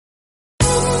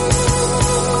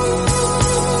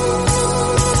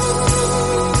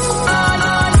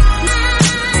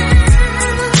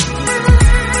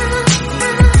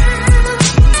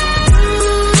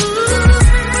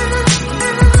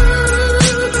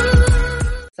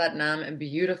Satnam,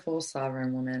 beautiful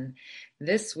sovereign woman.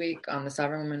 This week on the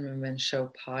Sovereign Woman Movement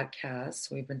Show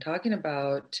podcast, we've been talking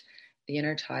about the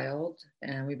inner child,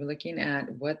 and we've been looking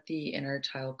at what the inner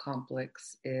child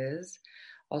complex is.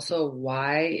 Also,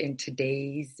 why in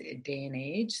today's day and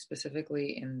age,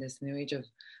 specifically in this new age of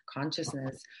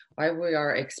consciousness, why we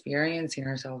are experiencing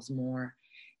ourselves more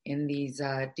in these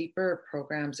deeper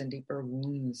programs and deeper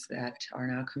wounds that are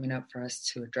now coming up for us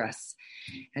to address.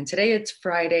 And today it's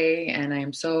Friday, and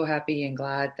I'm so happy and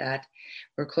glad that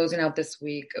we're closing out this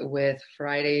week with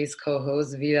Friday's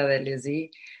co-host, Vida de Lizzie,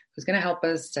 who's going to help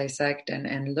us dissect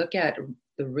and look at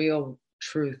the real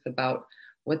truth about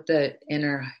what the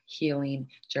inner healing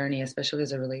journey, especially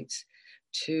as it relates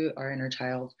to our inner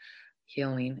child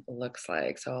healing, looks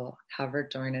like. So I'll have her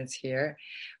join us here.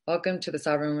 Welcome to the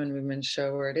Sovereign Woman Movement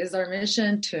Show, where it is our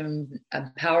mission to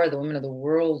empower the women of the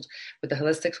world with the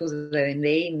holistic tools that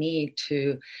they need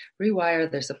to rewire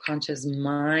their subconscious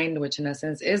mind, which in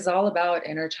essence is all about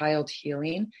inner child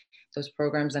healing. Those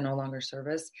programs that no longer serve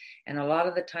us. And a lot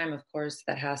of the time, of course,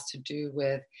 that has to do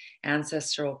with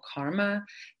ancestral karma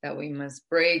that we must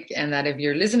break. And that if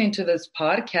you're listening to this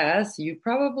podcast, you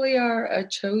probably are a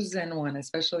chosen one,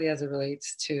 especially as it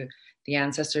relates to the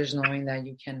ancestors, knowing that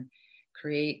you can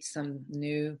create some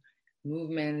new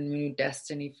movement, new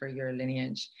destiny for your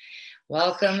lineage.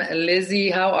 Welcome, Lizzie.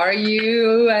 How are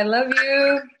you? I love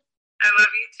you. I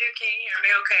love you too. Can you hear me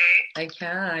okay? I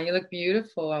can. You look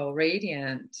beautiful,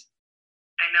 radiant.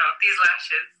 I know, these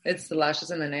lashes. It's the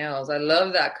lashes and the nails. I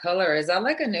love that color. Is that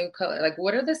like a new color? Like,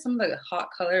 what are some of the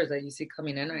hot colors that you see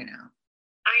coming in right now?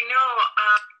 I know.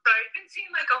 So I've been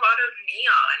seeing like a lot of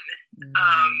neon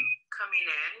coming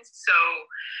in. So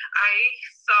I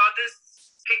saw this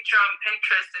picture on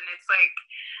Pinterest, and it's like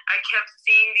I kept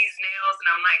seeing these nails, and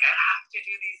I'm like, I have to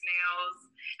do these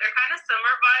nails. They're kind of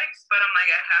summer vibes, but I'm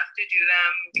like, I have to do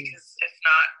them because if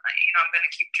not, I'm going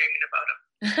to keep dreaming about them.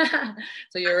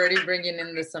 So you're already bringing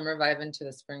in the summer vibe into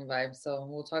the spring vibe. So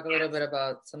we'll talk a little bit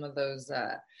about some of those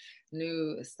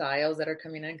new styles that are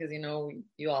coming in, because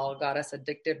you all got us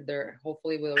addicted. There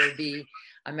hopefully will be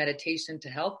a meditation to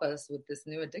help us with this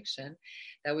new addiction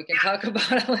that we can talk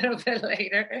about a little bit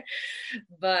later.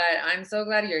 But I'm so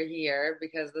glad you're here,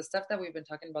 because the stuff that we've been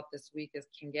talking about this week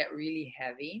can get really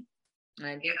heavy. And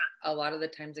I think a lot of the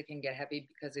times it can get heavy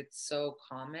because it's so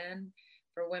common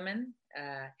for women.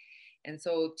 And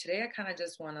so today I kind of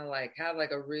just want to have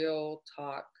a real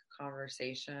talk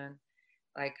conversation,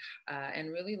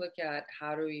 and really look at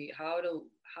how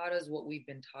does what we've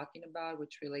been talking about,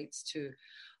 which relates to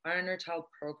our inner child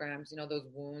programs, those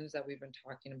wounds that we've been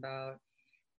talking about,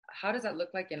 how does that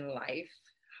look like in life?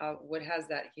 What has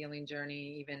that healing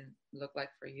journey even look like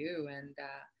for you?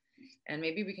 And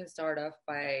maybe we can start off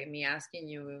by me asking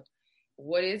you,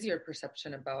 what is your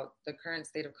perception about the current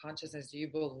state of consciousness? Do you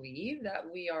believe that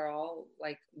we are all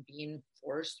being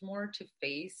forced more to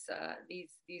face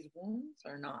these wounds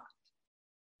or not?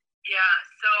 Yeah,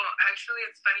 so actually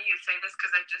it's funny you say this,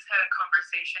 because I just had a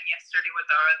conversation yesterday with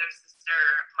our other sister,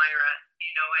 Myra,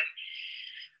 and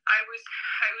I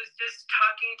was just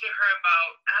talking to her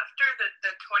about after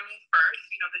the 21st,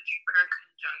 the Jupiter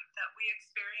conjunct that we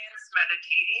experienced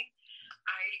meditating,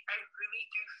 I really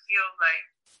do feel like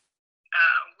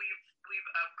we've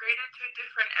upgraded to a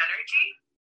different energy.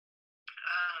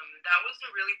 That was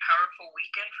a really powerful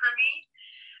weekend for me.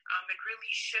 It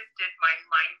really shifted my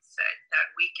mindset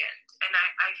that weekend. And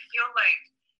I feel like,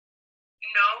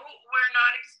 no, we're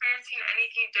not experiencing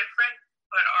anything different,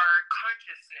 but our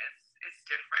consciousness is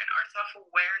different. Our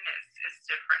self-awareness is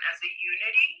different. As a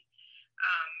unity,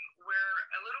 we're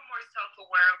a little more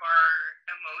self-aware of our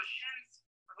emotions,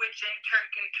 which in turn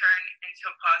can turn into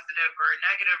a positive or a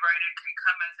negative, right? It can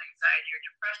come as anxiety or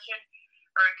depression,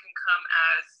 or it can come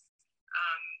as,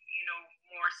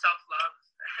 more self-love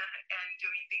and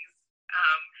doing things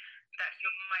that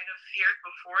you might have feared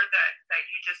before that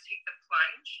you just take the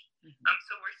plunge. Mm-hmm.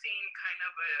 So we're seeing kind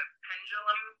of a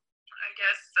pendulum, I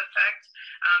guess, effect.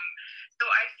 So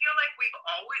I feel like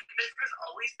this has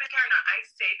always been there, and I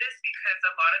say this because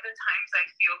a lot of the times I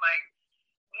feel like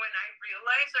when I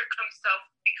realize or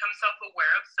become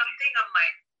self-aware of something, I'm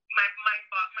like,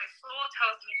 my soul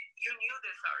tells me, you knew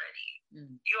this already.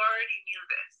 Mm. You already knew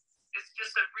this. It's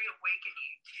just a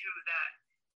reawakening to that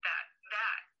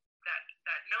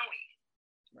knowing.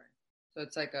 Right. So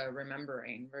it's like a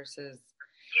remembering versus.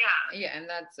 Yeah. And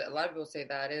that's, a lot of people say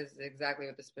that is exactly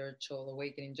what the spiritual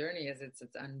awakening journey is. It's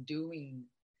undoing.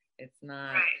 It's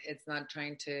not. Right. It's not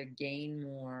trying to gain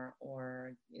more,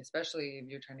 or especially if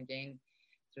you're trying to gain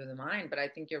through the mind. But I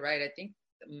think you're right. I think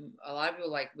a lot of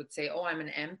people would say, oh, I'm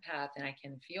an empath and I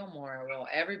can feel more. Well,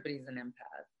 everybody's an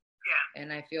empath. Yeah.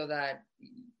 And I feel that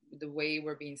the way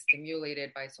we're being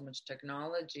stimulated by so much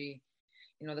technology,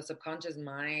 the subconscious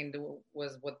mind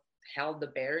was what held the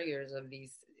barriers of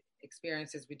these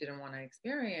experiences we didn't want to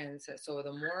experience. So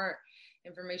the more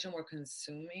information we're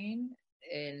consuming,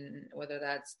 in whether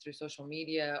that's through social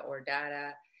media or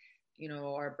data,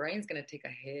 our brain's going to take a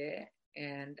hit.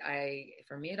 And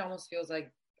for me, it almost feels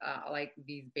like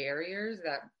these barriers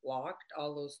that blocked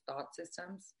all those thought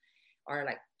systems are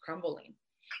like crumbling.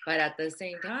 But at the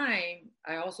same time,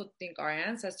 I also think our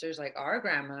ancestors, like our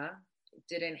grandma,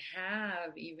 didn't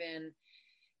have even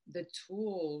the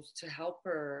tools to help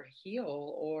her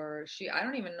heal, or I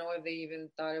don't even know if they even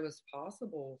thought it was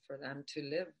possible for them to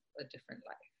live a different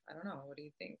life. I don't know. What do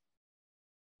you think?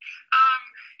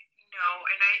 No,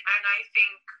 and I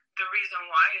think the reason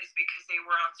why is because they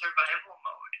were on survival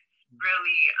mode.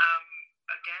 Really,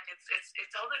 again,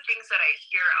 it's all the things that I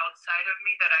hear outside of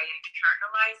me that I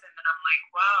internalize, and then I'm like,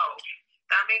 wow,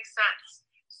 that makes sense.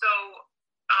 So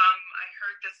I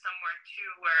heard this somewhere too,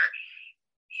 where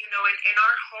in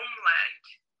our homeland,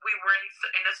 we were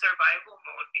in a survival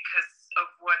mode because of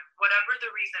whatever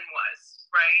the reason was,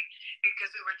 right? Because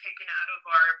we were taken out of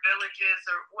our villages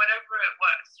or whatever it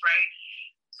was, right?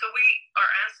 So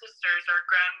our ancestors, our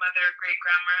grandmother, great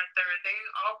grandmother, they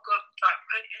all got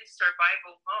put in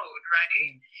survival mode,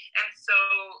 right? And so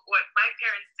what my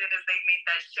parents did is they made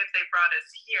that shift. They brought us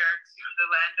here to the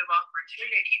land of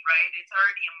opportunity, right? It's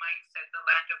already a mindset, the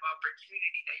land of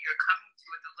opportunity that you're coming to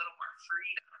with a little more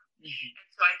freedom. Mm-hmm. And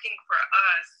so I think for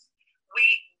us, we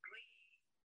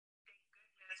thank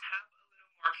goodness have a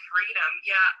little more freedom.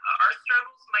 Yeah, our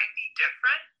struggles might be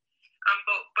different.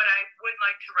 But I would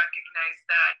like to recognize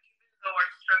that even though our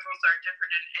struggles are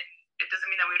different, and it doesn't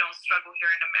mean that we don't struggle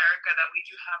here in America, that we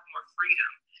do have more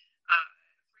freedom.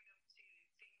 Freedom to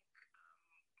think,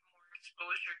 more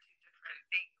exposure to different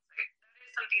things. Like, that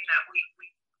is something that we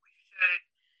should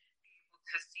be able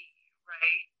to see,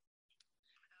 right?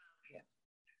 Yeah.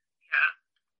 Yeah.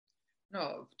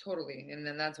 No, totally. And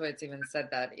then that's why it's even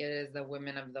said that it is the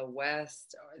women of the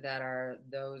West that are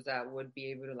those that would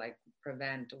be able to like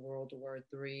prevent World War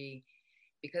III.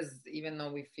 Because even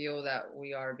though we feel that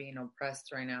we are being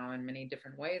oppressed right now in many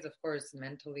different ways, of course,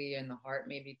 mentally and the heart,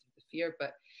 maybe through the fear,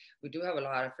 but we do have a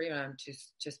lot of freedom to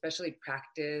especially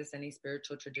practice any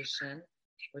spiritual tradition,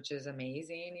 which is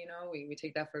amazing. We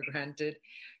take that for granted,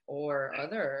 or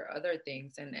other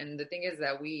things. And the thing is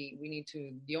that we need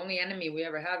to, the only enemy we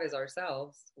ever have is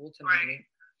ourselves, ultimately, right.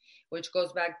 Which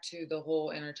goes back to the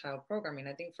whole inner child programming.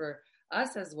 I think for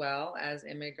us as well as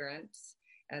immigrants,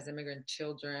 as immigrant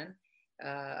children,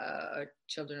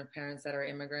 children of parents that are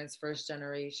immigrants, first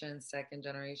generation, second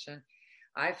generation,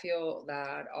 I feel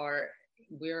that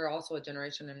we're also a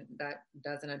generation that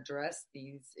doesn't address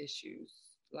these issues.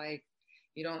 Like,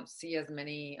 you don't see as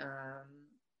many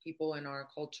people in our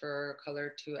culture,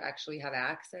 color, to actually have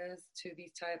access to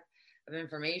these type of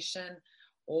information,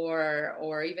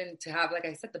 or even to have, like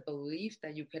I said, the belief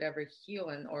that you could ever heal,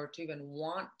 or to even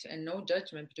want to, and no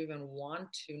judgment, but to even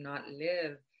want to not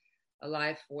live a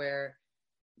life where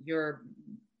you're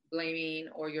blaming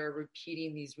or you're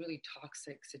repeating these really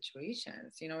toxic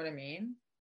situations. You know what I mean?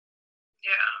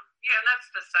 Yeah, and that's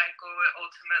the cycle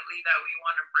ultimately that we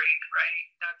want to break, right?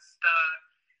 That's the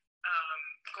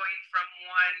going from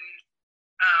one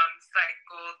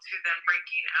cycle to then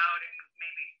breaking out and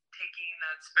maybe taking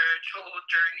that spiritual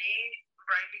journey,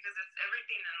 right? Because it's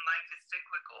everything in life is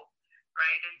cyclical,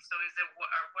 right? And so is it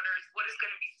what is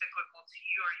going to be cyclical to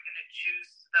you? Are you going to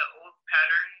choose the old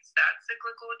patterns, that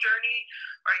cyclical journey,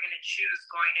 or are you going to choose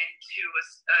going into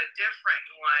a different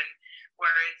one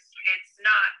where it's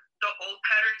not, the old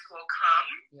patterns will come,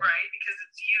 yeah. Right? Because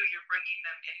it's you're bringing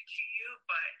them into you,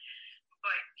 but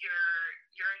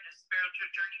you're in a spiritual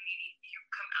journey, meaning you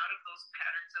come out of those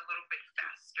patterns a little bit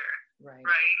faster,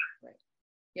 right?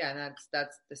 Yeah, and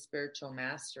that's the spiritual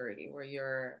mastery, where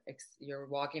you're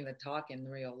walking the talk in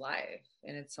real life.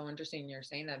 And it's so interesting you're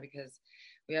saying that, because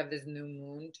we have this new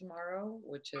moon tomorrow,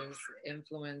 which is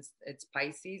influenced, it's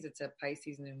Pisces, it's a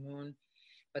Pisces new moon,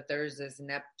 but there's this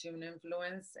Neptune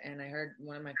influence. And I heard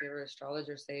one of my favorite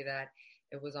astrologers say that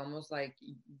it was almost like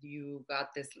you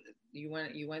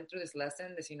went through this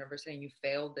lesson, this university, and you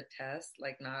failed the test,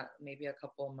 like not maybe a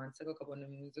couple of months ago, a couple of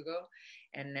moons ago,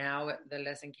 and now the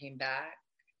lesson came back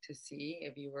to see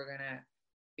if you were gonna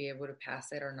be able to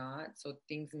pass it or not. So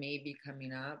things may be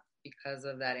coming up because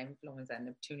of that influence, that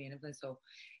Neptunian influence. So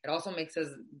it also makes us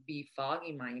be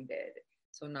foggy minded.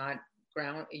 So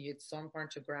it's so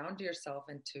important to ground yourself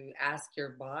and to ask your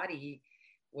body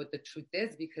what the truth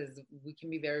is, because we can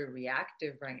be very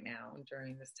reactive right now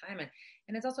during this time.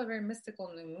 And it's also a very mystical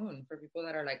new moon for people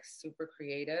that are like super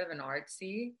creative and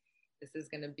artsy. This is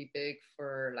going to be big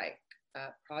for like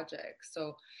projects.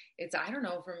 So it's, I don't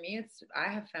know, for me, it's,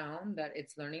 I have found that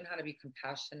it's learning how to be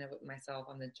compassionate with myself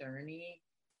on the journey,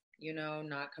 you know,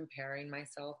 not comparing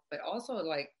myself, but also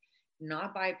like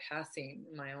not bypassing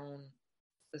my own,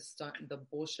 the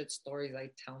bullshit stories I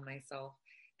tell myself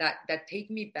that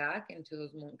take me back into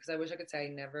those moments. Because I wish I could say I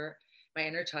never, my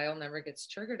inner child never gets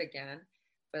triggered again,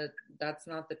 but that's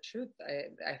not the truth.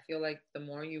 I feel like the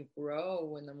more you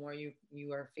grow and the more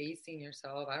you are facing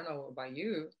yourself, I don't know about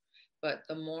you, but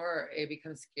the more it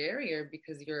becomes scarier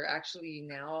because you're actually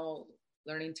now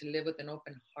learning to live with an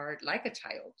open heart like a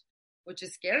child, which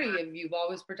is scary if you've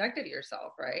always protected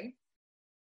yourself, right?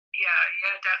 Yeah,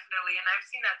 yeah, definitely. And I've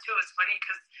seen that too. It's funny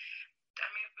because I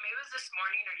mean, maybe it was this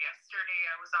morning or yesterday.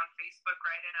 I was on Facebook,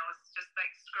 right, and I was just like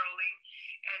scrolling,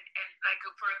 and like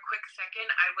for a quick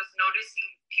second, I was noticing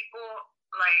people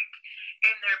like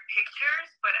in their pictures,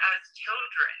 but as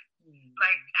children,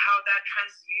 like how that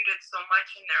transmuted so much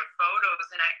in their photos,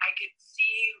 and I could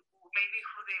see maybe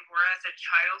who they were as a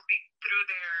child through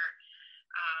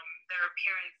their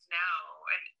appearance now,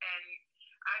 and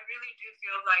I really do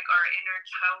feel like our inner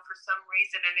child, for some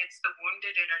reason, and it's the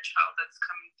wounded inner child that's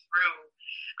coming through.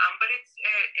 But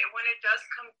when it does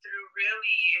come through,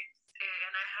 really,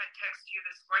 and I had texted you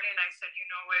this morning, and I said, you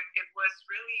know, it was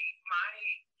really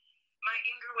my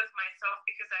anger with myself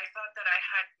because I thought that I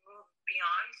had moved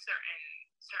beyond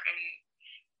certain,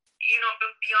 you know,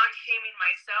 but beyond shaming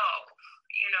myself,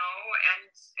 you know,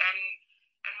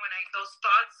 and when those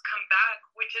thoughts come back,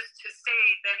 which is to say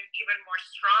then even more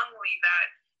strongly that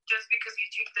just because you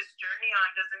take this journey on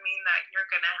doesn't mean that you're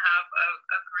going to have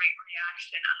a great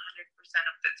reaction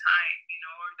 100% of the time, you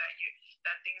know, or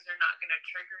that things are not going to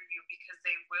trigger you, because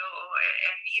they will.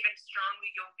 And even strongly,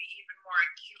 you'll be even more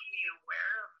acutely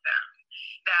aware of them,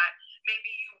 that maybe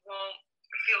you won't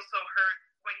feel so hurt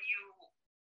when you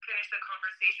finish the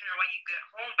conversation or when you get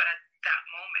home, but at that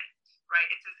moment, right,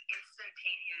 it's an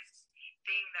instantaneous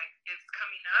thing that is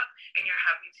coming up and you're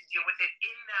having to deal with it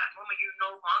in that moment. You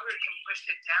no longer can push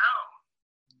it down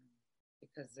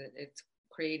because it's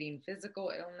creating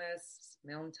physical illness,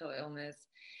 mental illness,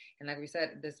 and like we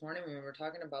said this morning when we were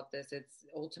talking about this, it's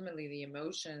ultimately the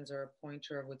emotions are a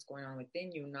pointer of what's going on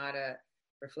within you, not a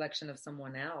reflection of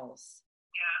someone else.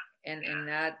 And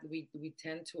that we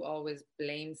tend to always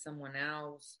blame someone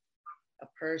else, a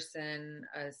person,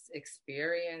 a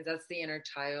experience. That's the inner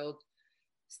child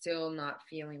still not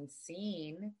feeling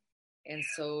seen. And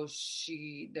so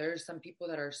there's some people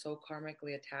that are so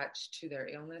karmically attached to their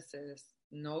illnesses,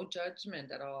 no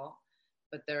judgment at all,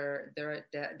 but they're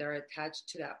attached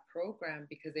to that program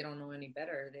because they don't know any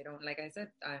better. They don't, like I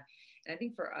said, and I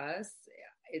think for us,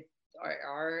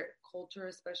 our culture,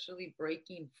 especially,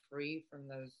 breaking free from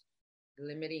those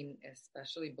limiting,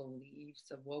 especially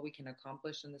beliefs of what we can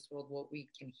accomplish in this world, what we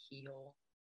can heal,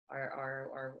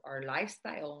 our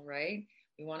lifestyle, right?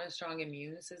 We want a strong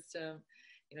immune system,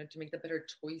 you know, to make the better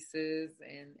choices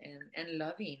and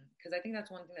loving. Because I think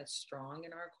that's one thing that's strong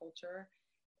in our culture,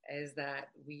 is that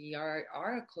we are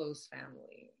a close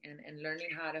family, and learning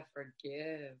how to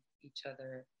forgive each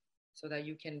other so that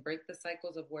you can break the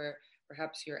cycles of where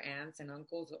perhaps your aunts and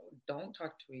uncles don't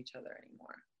talk to each other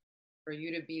anymore. For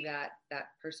you to be that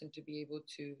person to be able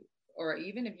to, or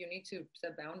even if you need to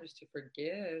set boundaries, to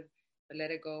forgive, but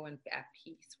let it go and at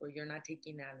peace, where you're not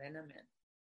taking that venom in.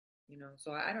 You know,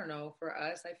 so I don't know. For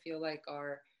us, I feel like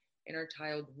our inner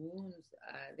child wounds,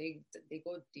 they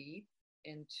go deep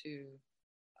into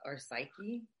our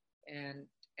psyche, and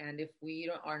if we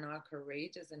are not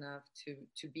courageous enough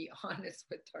to be honest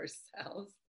with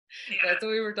ourselves, that's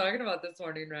what we were talking about this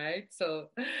morning, right? So,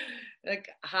 like,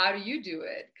 how do you do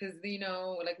it? Because, you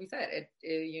know, like we said,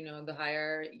 you know, the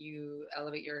higher you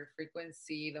elevate your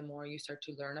frequency, the more you start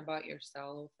to learn about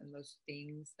yourself and those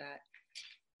things that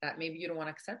maybe you don't want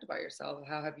to accept about yourself.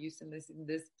 How have you seen this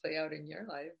play out in your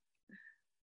life?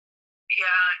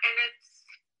 Yeah, and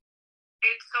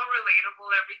it's so relatable,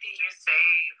 everything you say.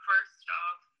 First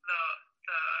off,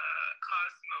 the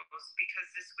cosmos, because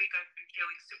this week I've been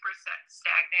feeling super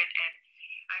stagnant, and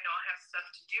I know I have stuff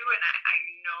to do, and I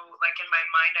know, like, in my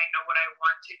mind, I know what I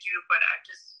want to do, but I've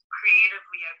just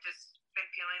been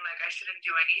feeling like I shouldn't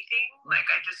do anything. Like,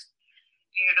 I just,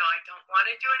 you know, I don't want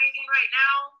to do anything right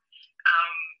now.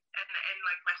 And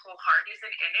like my whole heart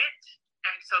isn't in it.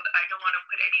 And so I don't want to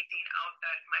put anything out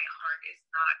that my heart is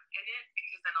not in it,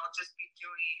 because then I'll just be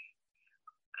doing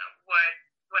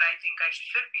what I think I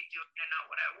should be doing and not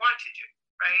what I want to do,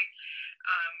 right?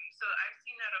 So I've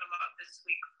seen that a lot this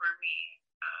week for me.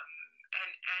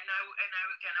 And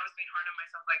I was being hard on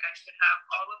myself, like I should have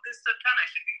all of this stuff done. I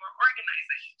should be more organized.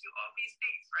 I should do all these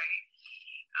things, right?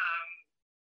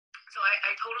 So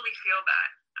I totally feel that.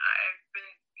 I've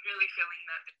been really feeling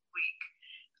that this week.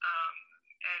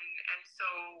 And so,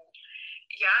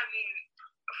 yeah, I mean,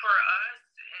 for us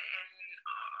and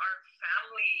our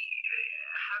family,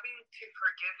 having to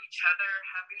forgive each other,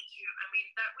 I mean,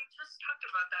 that we just talked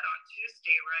about that on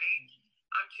Tuesday, right?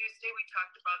 On Tuesday, we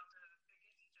talked about the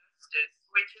biggest justice,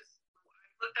 which is,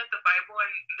 I looked at the Bible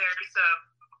and there's a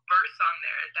verse on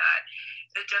there that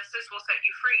the justice will set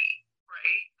you free,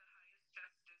 right? The highest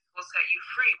justice will set you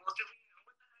free. Well, do we know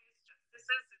what the highest justice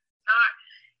is?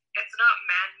 It's not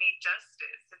man-made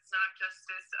justice. It's not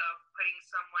justice of putting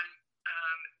someone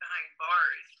behind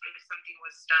bars if something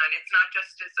was done. It's not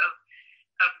justice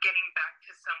of getting back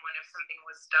to someone if something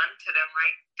was done to them,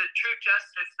 right? The true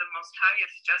justice, the most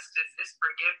highest justice, is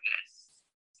forgiveness.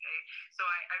 Okay, so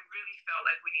I really felt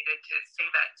like we needed to say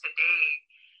that today,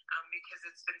 because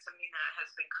it's been something that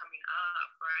has been coming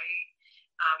up, right?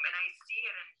 And I see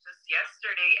it, and just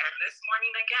yesterday and this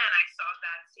morning again, I saw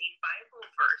that same Bible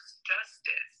verse,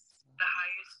 justice, the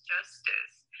highest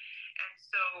justice. And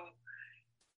so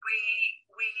we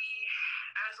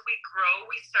as we grow,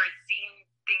 we start seeing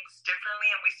things differently,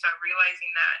 and we start realizing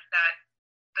that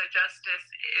the justice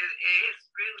is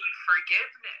really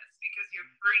forgiveness, because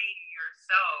you're freeing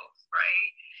yourself,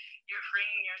 right? You're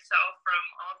freeing yourself from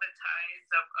all the ties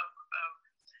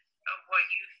of what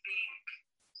you think.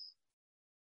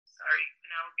 Sorry,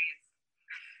 Penelope's.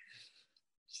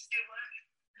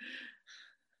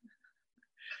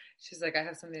 She's like, I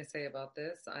have something to say about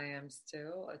this. I am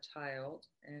still a child,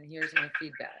 and here's my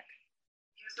feedback.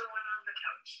 Use the one on the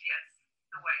couch. Yes,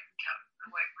 the white couch, the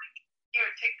white blanket. Here,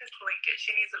 take this blanket.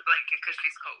 She needs a blanket because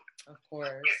she's cold. Of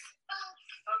course. Here.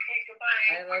 Okay, goodbye.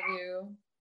 I love you.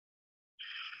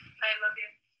 I love you.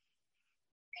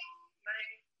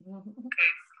 Bye. Okay,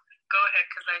 go ahead,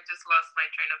 because I just lost my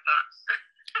train of thought.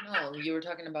 No, you were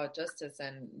talking about justice,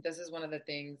 and this is one of the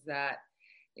things that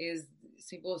is,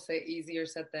 people say, easier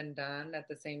said than done. At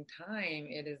the same time,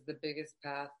 it is the biggest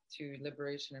path to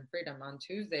liberation and freedom. On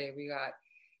Tuesday, we got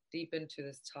deep into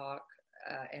this talk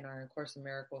in our Course in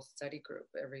Miracles study group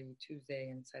every Tuesday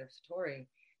inside of Satori,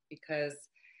 because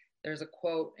there's a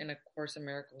quote in A Course in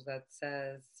Miracles that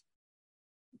says,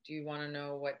 do you want to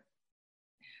know what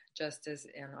justice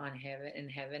in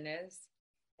heaven is?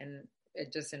 And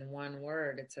it just, in one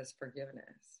word, it says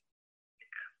forgiveness.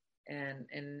 And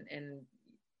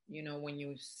you know, when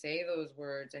you say those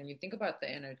words and you think about the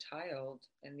inner child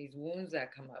and these wounds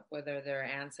that come up, whether they're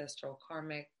ancestral,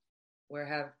 karmic, where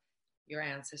have your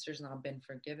ancestors not been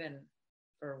forgiven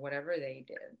for whatever they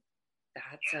did,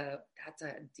 that's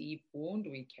a deep wound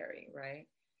we carry, right?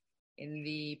 In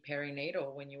the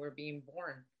perinatal, when you were being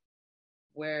born,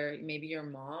 where maybe your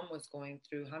mom was going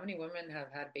through, how many women have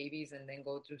had babies and then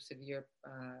go through severe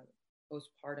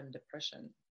postpartum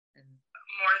depression? And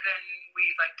more than we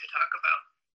like to talk about.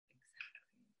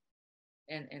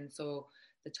 Exactly. And so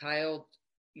the child,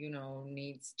 you know,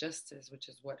 needs justice, which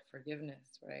is what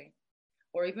forgiveness, right?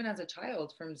 Or even as a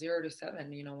child from 0 to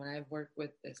 7, you know, when I've worked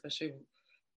with, especially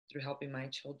through helping my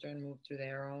children move through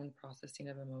their own processing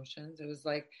of emotions, it was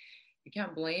like, you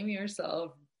can't blame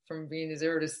yourself from being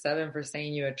 0 to 7 for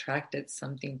saying you attracted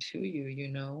something to you, you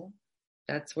know?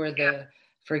 That's where the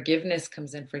forgiveness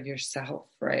comes in for yourself,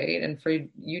 right? And for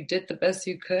you did the best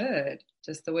you could,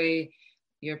 just the way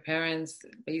your parents,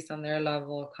 based on their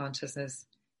level of consciousness,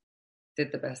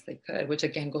 did the best they could, which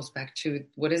again goes back to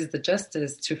what is the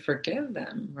justice to forgive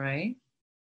them, right?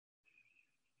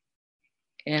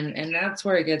 And that's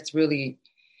where it gets really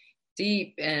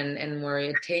deep, and where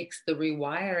it takes the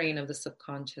rewiring of the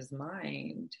subconscious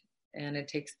mind, and it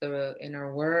takes the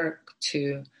inner work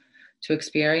to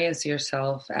experience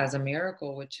yourself as a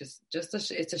miracle, which is just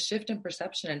it's a shift in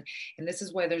perception. And this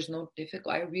is why there's no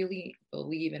difficult. I really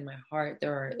believe in my heart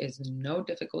is no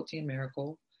difficulty in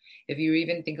miracle. If you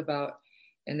even think about,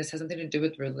 and this has nothing to do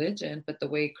with religion, but the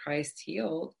way Christ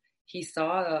healed, he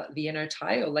saw the inner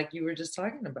child, like you were just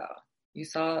talking about. You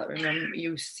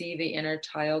see the inner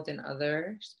child in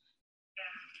others.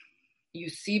 You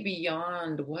see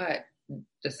beyond what?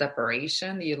 The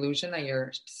separation, the illusion that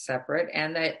you're separate,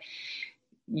 and that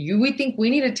we think we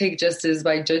need to take justice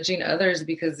by judging others,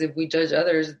 because if we judge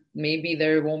others, maybe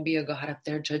there won't be a God up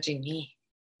there judging me.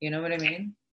 You know what I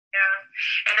mean? Yeah,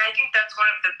 and I think that's one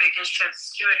of the biggest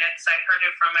shifts too, and I heard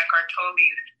it from Eckhart Tolle,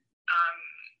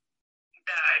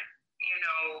 that, you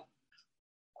know,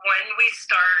 when we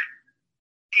start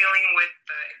dealing with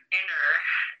the inner,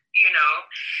 you know,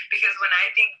 because when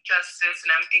I think justice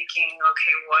and I'm thinking,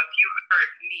 okay, well, if you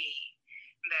hurt me,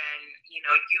 then, you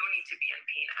know, you need to be in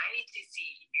pain. I need to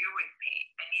see you in pain.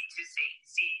 I need to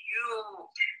see you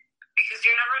because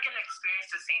you're never going to experience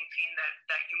the same pain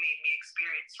that you made me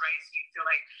experience, right? So you feel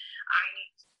like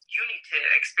you need to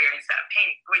experience that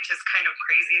pain, which is kind of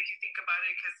crazy if you think about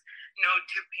it, because no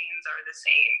two pains are the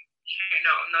same.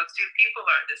 No two people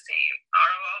are the same.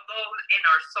 Although in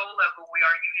our soul level we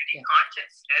are unity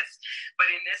consciousness, but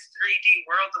in this 3D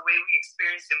world, the way we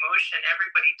experience emotion,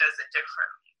 everybody does it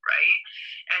differently, right?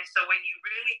 And so when you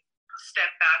really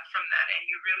step back from that and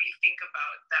you really think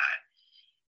about that,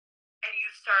 and you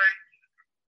start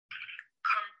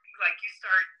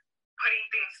putting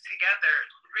things together,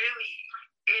 really,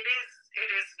 it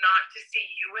is not to see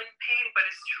you in pain, but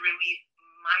it's to relieve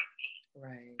my pain.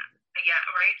 Right. Yeah,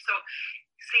 right. So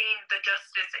seeing the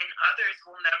justice in others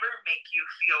will never make you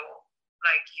feel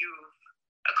like you've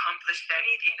accomplished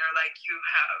anything or like you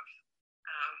have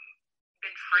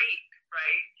been freed,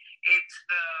 right? It's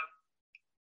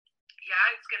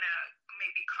gonna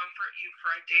maybe comfort you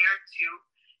for a day or two,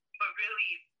 but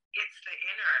really it's the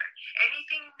inner.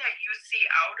 Anything that you see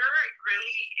outer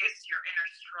really is your inner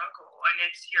struggle, and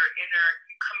it's your inner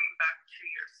coming back to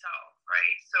yourself,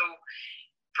 right? So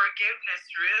forgiveness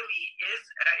really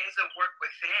is a work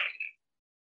within.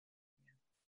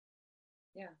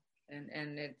 Yeah,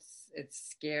 and it's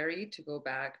scary to go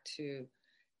back to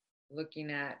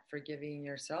looking at forgiving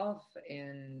yourself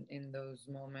in those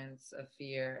moments of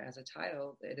fear as a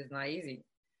child. It is not easy,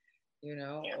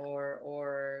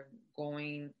 or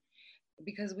going,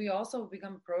 because we also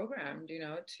become programmed,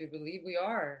 to believe we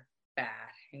are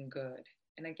bad and good.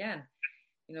 And again,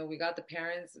 we got the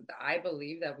parents. I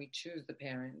believe that we choose the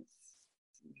parents.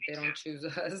 They don't choose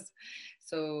us.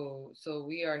 So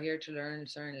we are here to learn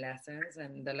certain lessons,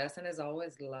 and the lesson is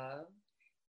always love.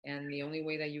 And the only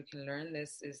way that you can learn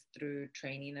this is through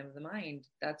training of the mind.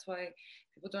 That's why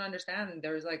people don't understand.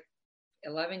 There's like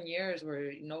 11 years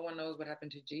where no one knows what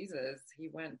happened to Jesus. He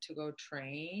went to go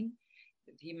train.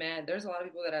 There's a lot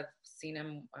of people that have seen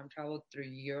him traveled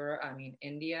through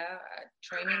India,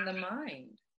 training the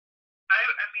mind. I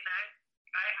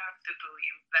have to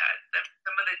believe that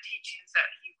some of the teachings that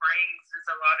he brings is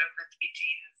a lot of the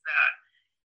teachings that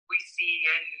we see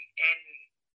in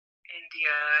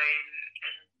India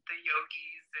and the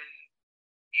yogis and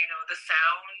the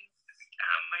sounds.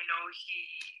 I know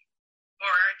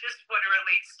or just what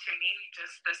relates to me,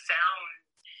 just the sound,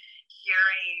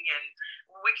 hearing, and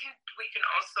we can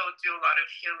also do a lot of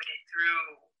healing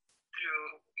through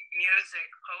music,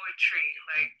 poetry.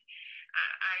 Like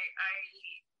I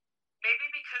maybe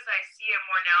because I see it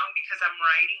more now, and because I'm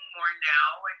writing more now,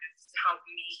 and it's helped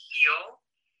me heal.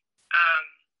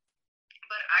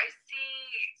 But I see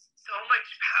so much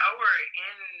power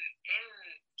in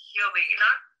healing,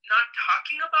 not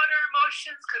talking about our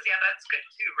emotions, because that's good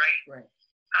too, right? Right.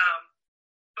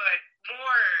 But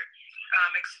more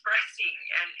expressing,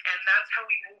 and that's how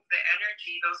we move the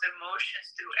energy, those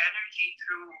emotions, through energy,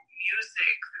 through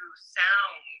music, through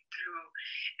sound, through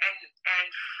and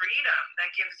freedom.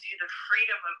 That gives you the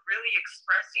freedom of really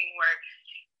expressing, where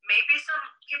maybe some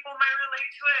people might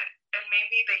relate to it and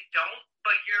maybe they don't,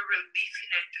 but you're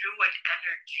releasing it through an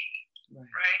energy,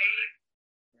 right?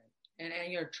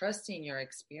 And you're trusting your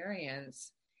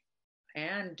experience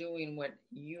and doing what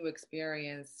you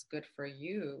experience good for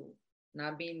you,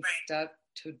 not being stuck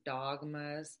to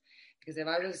dogmas. Because if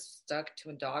I was stuck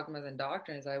to dogmas and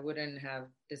doctrines, I wouldn't have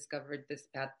discovered this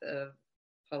path of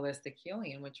holistic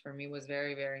healing, which for me was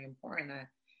very, very important.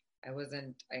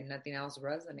 Nothing else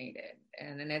resonated.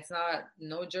 And it's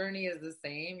no journey is the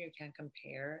same. You can't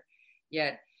compare.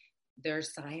 Yet there are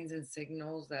signs and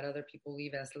signals that other people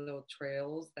leave as little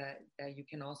trails that you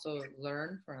can also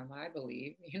learn from, I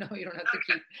believe. You don't have to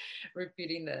keep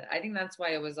repeating I think that's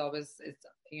why it was always,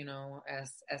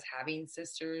 as having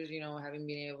sisters, having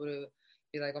been able to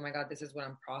be like, oh my God, this is what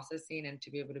I'm processing, and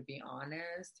to be able to be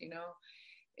honest,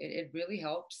 it really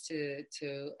helps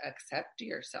to accept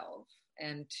yourself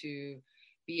and to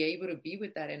be able to be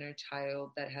with that inner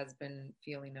child that has been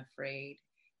feeling afraid.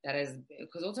 That is,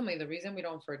 because ultimately the reason we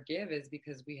don't forgive is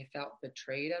because we felt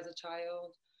betrayed as a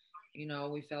child.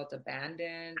 We felt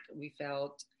abandoned. We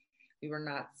felt we were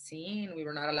not seen. We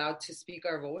were not allowed to speak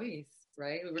our voice,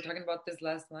 right? We were talking about this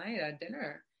last night at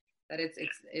dinner, that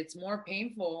it's more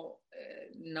painful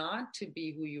not to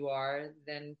be who you are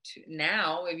than to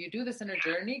now. If you do this inner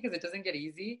journey, because it doesn't get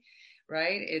easy,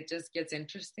 right? It just gets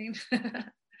interesting.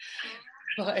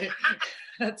 But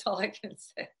that's all I can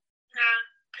say.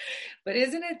 But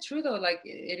isn't it true though? Like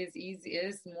it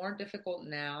is more difficult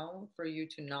now for you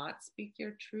to not speak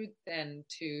your truth than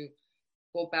to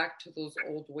go back to those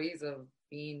old ways of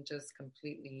being just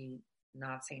completely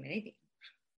not saying anything.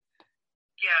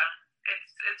 Yeah,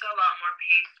 it's a lot more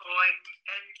painful,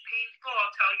 and painful.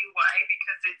 I'll tell you why,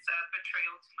 because it's a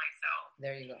betrayal to myself.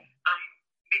 There you go.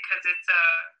 Because it's a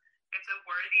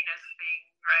worthiness thing,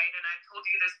 right? And I've told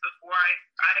you this before.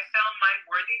 I found my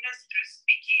worthiness through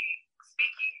speaking,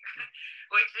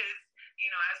 which is, you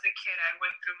know, as a kid, I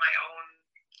went through my own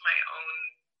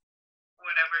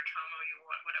whatever trauma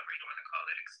whatever you want to call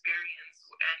it,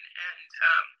 experience, and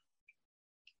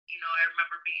you know, I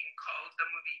remember being called the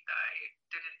Mudita. I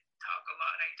didn't talk a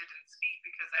lot. I didn't speak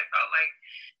because I felt like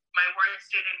my words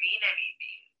didn't mean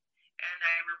anything. And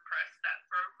I repressed that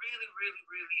for a really, really,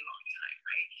 really long time,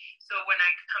 right? So when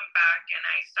I come back and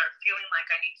I start feeling like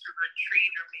I need to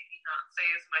retreat or maybe not say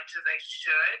as much as I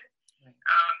should,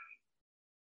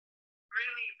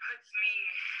 really puts me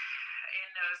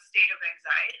in a state of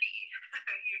anxiety,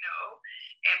 you know,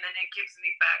 and then it takes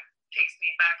me back.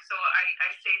 So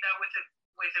I say that with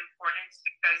importance,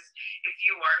 because if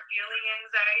you are feeling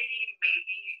anxiety,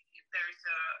 maybe there's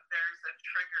a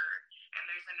trigger and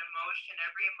there's an emotion.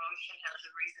 Every emotion has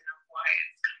a reason of why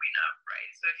it's coming up,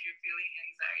 right? So if you're feeling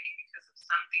anxiety because of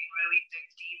something, really dig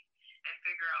deep and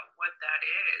figure out what that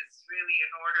is, really,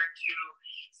 in order to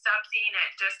stop seeing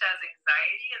it just as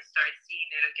anxiety and start seeing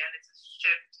it again as a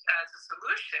shift, as a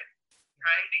solution,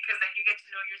 right? Because then you get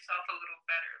to know yourself a little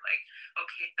better. Like,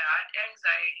 okay, that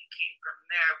anxiety came from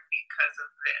there because of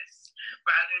this,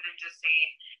 rather than just saying,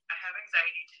 I have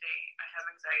anxiety today, I have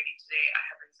anxiety today, I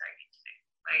have anxiety today.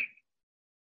 Like,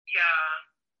 yeah,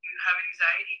 you have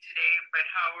anxiety today, but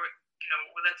how, you know,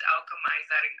 well, let's alchemize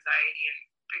that anxiety and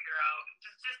figure out,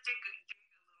 just dig a little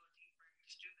deeper.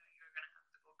 Just do that, you're going to have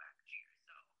to go back to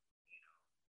yourself, you know.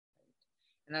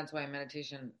 And that's why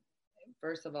meditation,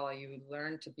 first of all, you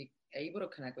learn to be able to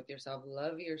connect with yourself,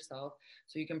 love yourself,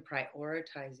 so you can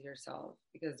prioritize yourself,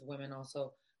 because women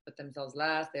also put themselves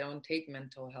last. They don't take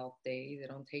mental health days. They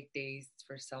don't take days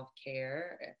for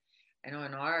self-care. I know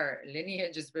in our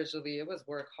lineage, especially, it was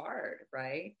work hard,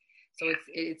 right? So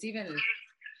it's even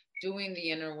doing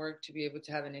the inner work to be able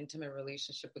to have an intimate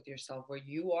relationship with yourself where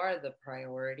you are the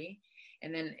priority,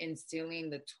 and then instilling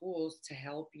the tools to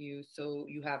help you, so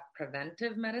you have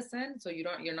preventive medicine, so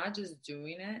you're not just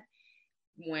doing it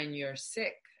when you're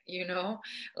sick. You know,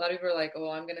 a lot of people are like, oh,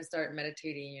 I'm going to start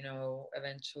meditating, you know,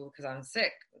 eventually because I'm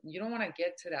sick. You don't want to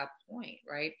get to that point,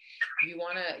 right? You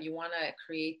want to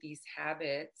create these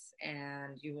habits,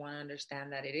 and you want to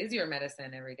understand that it is your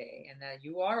medicine every day, and that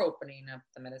you are opening up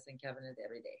the medicine cabinet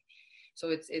every day.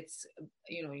 So it's,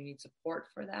 you know, you need support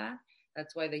for that.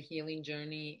 That's why the healing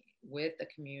journey with the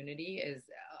community is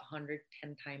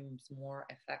 110 times more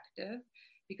effective,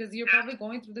 because you're probably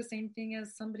going through the same thing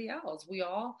as somebody else. We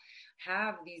all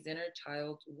have these inner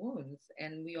child wounds,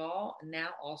 and we all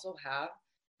now also have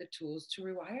the tools to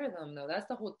rewire them, though. That's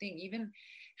the whole thing. Even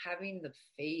having the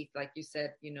faith, like you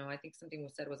said, you know, I think something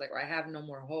was said was like, I have no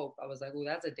more hope. I was like, oh,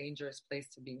 that's a dangerous place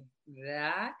to be.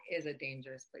 That is a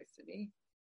dangerous place to be,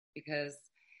 because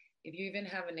if you even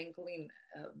have an inkling,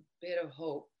 a bit of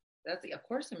hope, that's the, A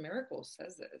Course in Miracles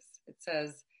says this. It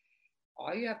says,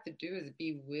 all you have to do is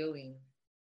be willing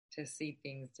to see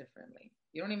things differently.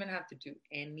 You don't even have to do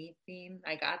anything.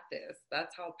 I got this.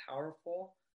 That's how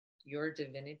powerful your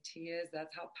divinity is.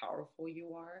 That's how powerful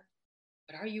you are.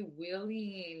 But are you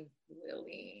willing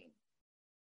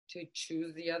to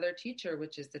choose the other teacher,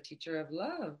 which is the teacher of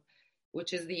love,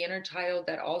 which is the inner child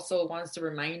that also wants to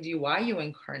remind you why you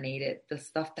incarnated, the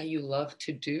stuff that you love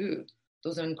to do,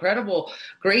 those incredible,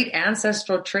 great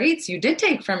ancestral traits you did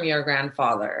take from your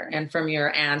grandfather and from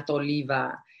your Aunt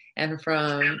Oliva and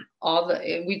from all the,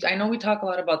 I know we talk a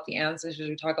lot about the ancestors,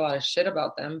 we talk a lot of shit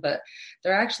about them, but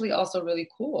they're actually also really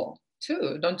cool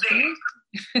too, don't you think?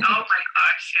 Oh my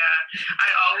gosh, yeah.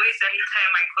 I always,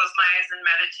 anytime I close my eyes and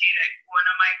meditate, one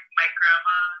of my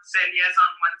grandma Celia's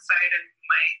on one side and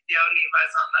my Tia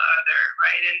Oliva's on the other,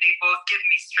 right? And they both give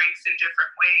me strengths in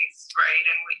different ways, right?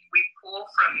 And we pull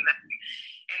from them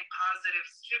in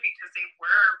positives too, because they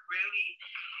were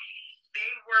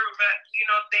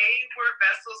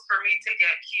vessels for me to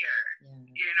get here.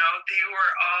 Yeah. You know,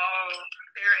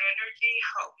 their energy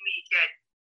helped me get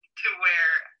to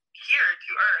here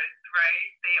to Earth,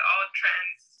 right? They all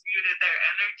transmuted their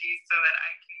energy so that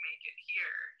I can make it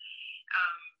here.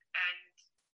 And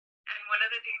one of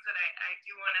the things that I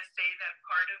do want to say, that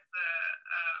part of the,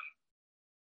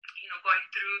 going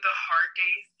through the hard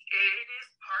days, it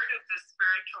is part of the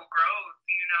spiritual growth,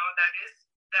 that is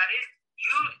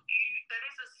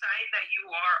a sign that you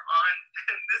are on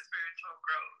the spiritual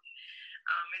growth.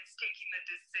 It's taking the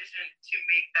decision to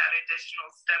make that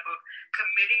additional step of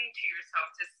committing to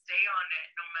yourself to stay on it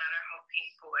no matter how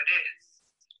painful it is,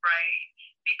 right?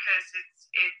 because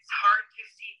it's hard to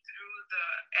see through the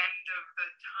end of the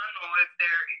tunnel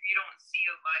if you don't see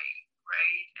a light,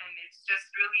 right? And it's just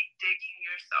really digging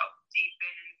yourself deep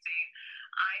in and saying,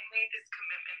 I made this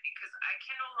commitment because I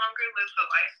can no longer live the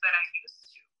life that I used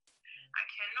to. I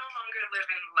can no longer live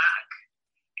in lack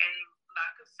and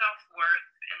lack of self-worth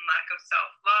and lack of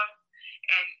self-love.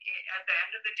 And at the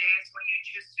end of the day, it's when you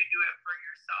choose to do it for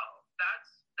yourself.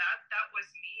 That was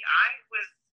me. I was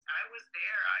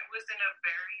there. I was in a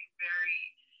very, very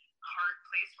hard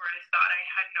place where I thought I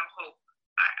had no hope.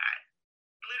 I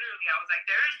literally, I was like,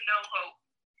 there is no hope.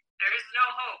 There is no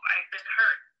hope. I've been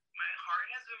hurt. My heart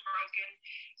has been broken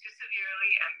too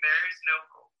severely, and there is no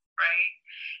hope, right?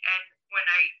 And when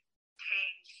I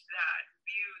changed that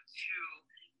view to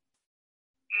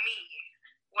me,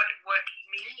 what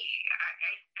me,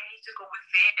 I need to go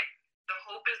within. The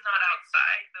hope is not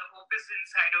outside. The hope is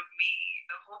inside of me.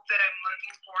 The hope that I'm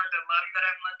looking for, the love that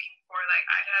I'm looking for, like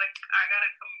I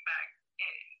gotta come back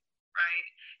in, right?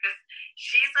 Because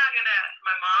she's not gonna,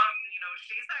 my mom,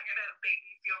 she's not gonna make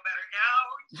me feel better now.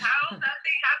 How that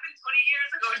thing happened 20 years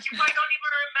ago, she probably don't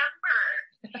even remember.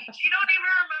 She don't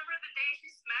even remember the day she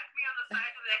smacked me on the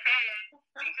side of the head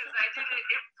because I did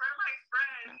it for my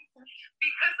friends,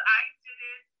 because I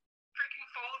didn't freaking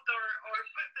fold or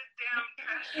put the damn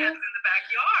trash cans in the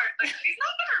backyard. Like, she's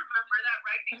not gonna remember that,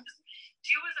 right? Because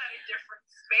she was at a different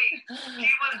space.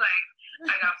 She was like,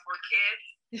 I got 4 kids,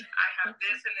 I have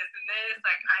this and this and this,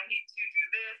 like I need to do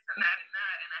this and that,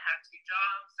 and I have 2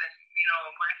 jobs, and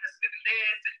my husband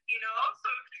this, and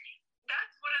so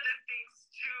that's one of the things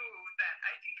too that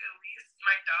I think at least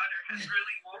my daughter has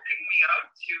really woken me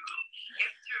up to,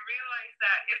 is to realize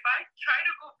that if I try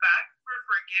to go back for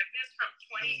forgiveness from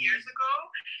 20 years ago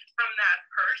from that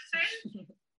person,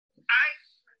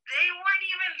 they weren't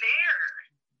even there.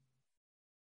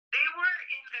 They were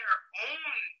in their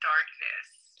own darkness.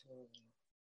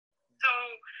 So,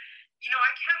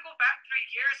 I can't go back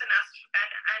 3 years and ask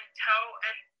and tell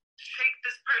and shake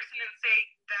this person and say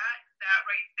that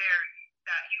right there,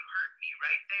 that you hurt me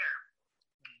right there,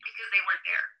 because they weren't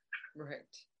there.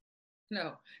 Right.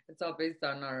 No, it's all based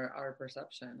on our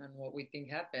perception and what we think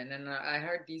happened. And I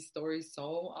heard these stories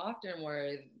so often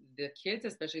where the kids,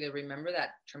 especially, they remember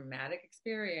that traumatic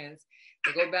experience.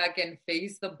 They go back and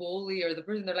face the bully or the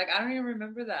person. They're like, I don't even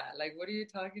remember that. Like, what are you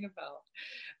talking about?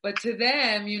 But to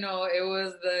them, it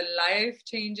was the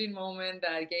life-changing moment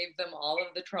that gave them all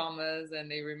of the traumas, and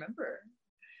they remember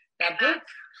that book.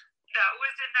 That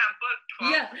was in that book,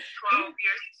 12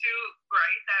 years too,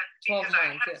 right? That because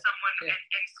I had someone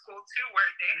in school too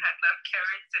where they had left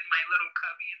carrots in my little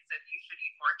cubby and said, you should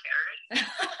eat more carrots.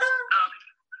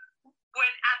 When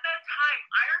at that time,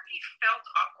 I already felt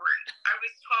awkward. I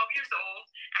was 12 years old.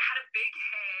 I had a big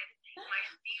head. My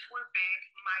feet were big.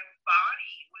 My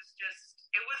body was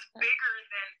it was bigger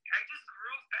than, I just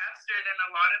grew faster than a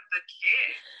lot of the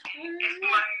kids.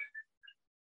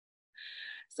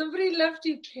 Somebody left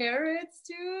you carrots,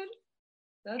 dude?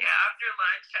 Yeah, after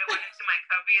lunch, I went into my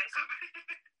cubby and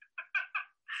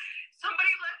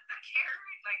somebody left a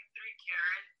carrot, like 3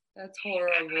 carrots. That's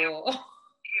horrible.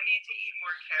 You need to eat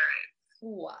more carrots.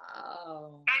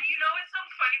 Wow. And it's so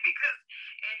funny because,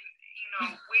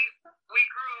 we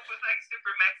grew up with like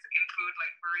super Mexican food,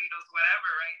 like burritos, whatever,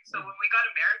 right? So when we got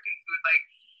American food, like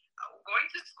going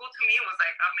to school to me was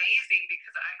like amazing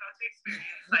because I got to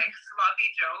experience like sloppy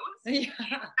joes.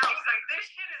 Yeah. I was like, this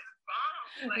shit is bomb.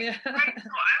 Like, right?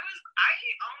 So I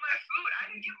ate all my food. I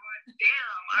didn't give a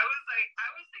damn. I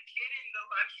was the kid in the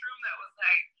lunchroom that was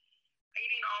like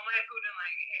eating all my food and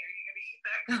like, hey, are you gonna eat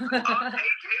that? Because I'll take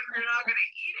it if you're not gonna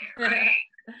eat it, right?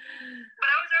 But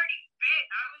I was already big.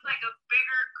 I was like a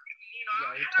bigger,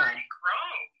 I had already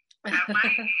grown at my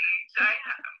age. I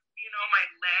had, my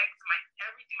legs, my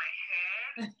everything, my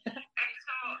head. And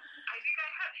so I think I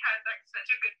had like such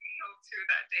a good meal too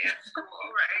that day at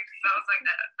school, right? So I was like,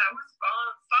 that was fun.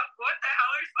 What the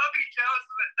hell are sloppy joes?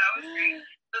 But that was great.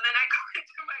 So then I go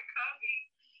into my cubby,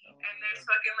 and there's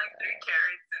fucking like 3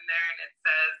 carrots in there, and it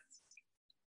says,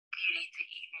 you need to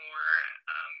eat more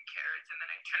carrots. And then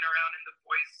I turn around and the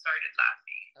boys started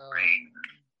laughing, right?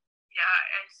 Yeah,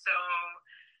 and so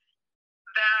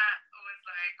that was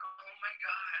like, oh my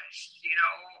gosh,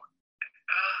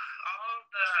 all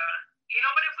the,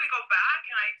 but if we go back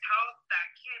and I tell that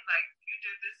kid, like, you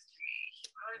did this to me,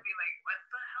 he'd probably be like, what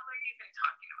the hell are you even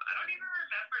talking about? I don't even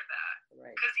remember that.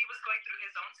 Right. Because he was going through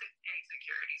his own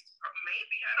insecurities.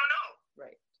 Maybe, I don't know.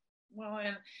 Right. Well,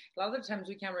 and a lot of the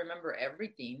times we can't remember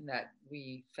everything that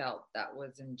we felt that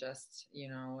wasn't just,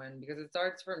 and because it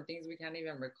starts from things we can't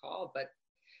even recall, but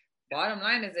bottom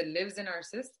line is it lives in our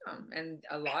system. And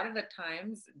a lot of the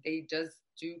times they just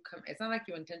do come. It's not like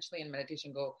you intentionally in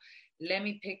meditation go, let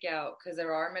me pick out, because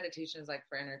there are meditations like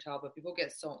for inner child, but people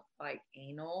get so like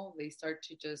anal, they start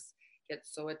to just get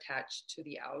so attached to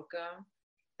the outcome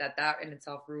that in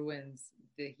itself ruins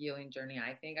the healing journey.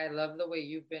 I think I love the way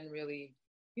you've been really,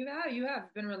 you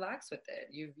have been relaxed with it.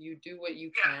 You do what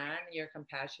you can. You're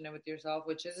compassionate with yourself,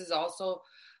 which is also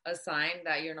a sign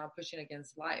that you're not pushing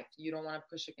against life. You don't want to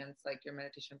push against like your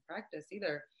meditation practice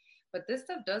either. But this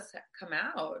stuff does come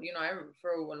out. I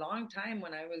for a long time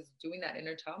when I was doing that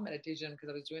inner child meditation, because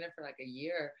I was doing it for like a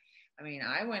year. I mean,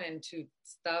 I went into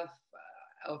stuff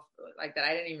of like that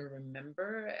I didn't even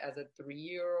remember as a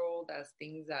 3-year-old, as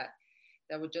things that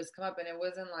would just come up, and it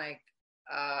wasn't like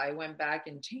I went back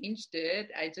and changed it.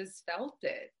 I just felt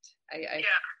it.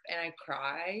 And I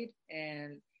cried,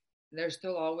 and there's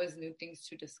still always new things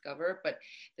to discover. But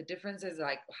the difference is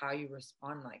like how you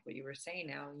respond, like what you were saying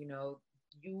now,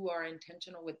 you are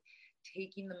intentional with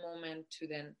taking the moment to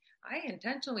then, I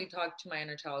intentionally talk to my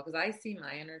inner child because I see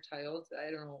my inner child.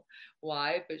 I don't know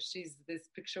why, but she's this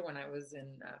picture when I was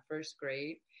in first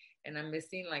grade, and I'm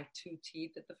missing like 2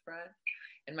 teeth at the front.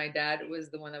 And my dad was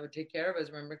the one that would take care of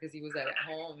us, remember, because he was at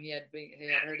home. He had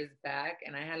hurt his back,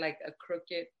 and I had like a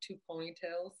crooked 2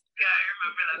 ponytails. Yeah, I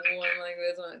remember that picture. One like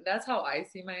this one. That's how I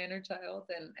see my inner child,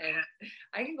 and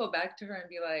I can go back to her and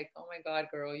be like, "Oh my God,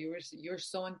 girl, you're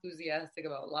so enthusiastic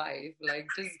about life. Like,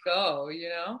 just go,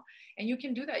 And you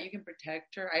can do that. You can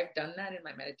protect her. I've done that in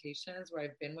my meditations where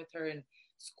I've been with her in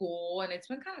school, and it's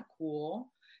been kind of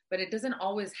cool. But it doesn't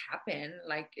always happen.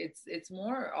 Like it's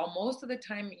more. Most of the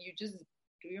time, you just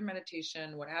do your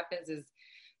meditation. What happens is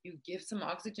you give some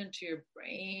oxygen to your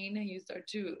brain, and you start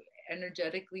to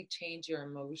energetically change your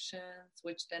emotions,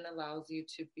 which then allows you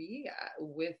to be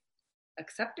with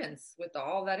acceptance with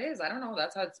all that is. I don't know.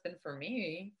 That's how it's been for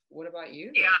me. What about you?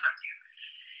 Yeah.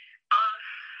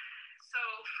 So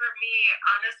for me,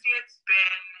 honestly, it's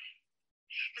been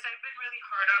because I've been really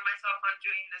hard on myself on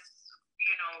doing this.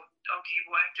 Okay,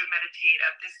 well, I have to meditate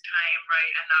at this time,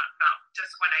 right? And not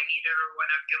just when I need it or when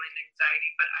I'm feeling anxiety,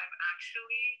 but I've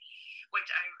actually, which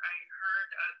I heard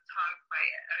a talk by,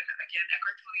 again,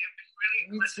 Eckhart Tolle. I've been really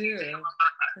listening to him a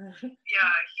lot.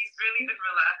 Yeah, he's really been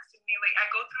relaxing me. Like, I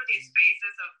go through these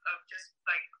phases of just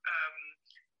like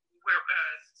where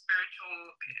spiritual,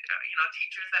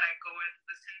 teachers that I go and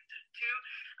listen to.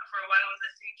 For a while, I was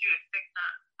listening to Thich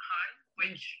Nhat Hanh,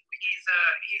 which he's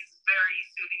very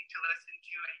soothing to listen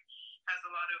to and has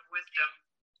a lot of wisdom.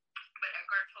 But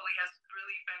Eckhart Tolle has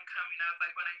really been coming up.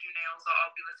 Like when I do nails,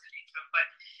 I'll be listening to him. But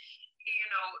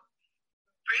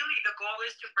really the goal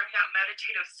is to bring that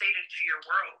meditative state into your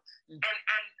world. And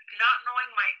not knowing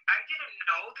I didn't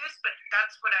know this, but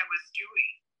that's what I was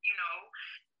doing.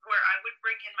 Where I would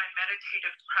bring in my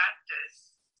meditative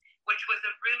practice, which was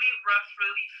a really rough,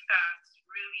 really fast,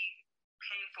 really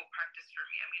painful practice for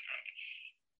me. I mean,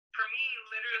 for me,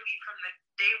 literally from the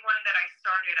day one that I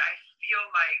started, I feel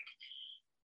like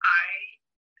I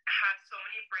had so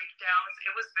many breakdowns.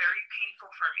 It was very painful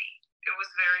for me. It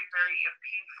was very, very a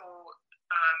painful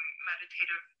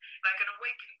meditative, like an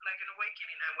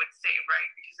awakening, I would say,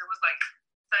 right? Because it was like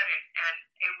sudden, and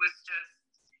it was just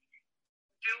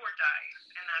do or die,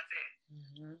 and that's it.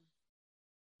 Mm-hmm.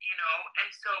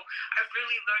 And so I've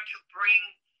really learned to bring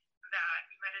that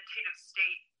meditative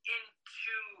state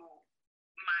into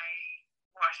my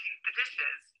washing the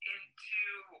dishes, into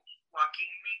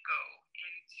walking Nico,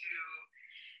 into,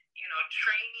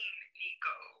 training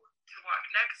Nico to walk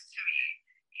next to me,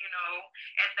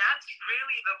 and that's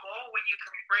really the goal when you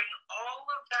can bring all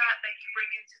of that you bring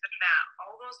into the mat,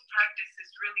 all those practices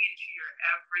really into your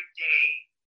everyday,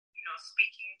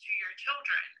 speaking to your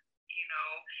children,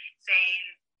 saying,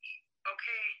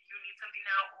 okay, you need something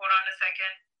now, hold on a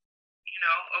second,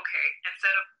 okay,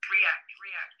 instead of react,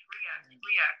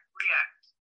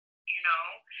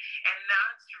 and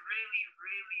that's really,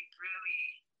 really, really,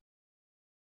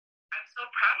 I'm so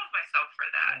proud of myself for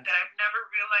that, that I've never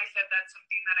realized that that's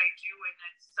something that I do, and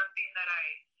it's something that I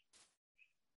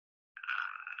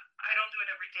don't do it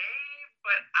every day,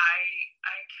 but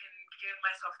I can give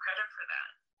myself credit for that.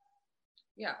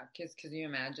 Yeah, because you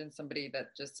imagine somebody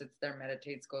that just sits there,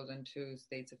 meditates, goes into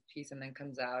states of peace, and then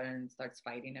comes out and starts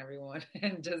fighting everyone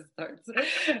and just starts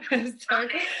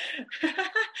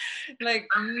like,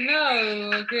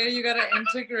 no, okay, you got to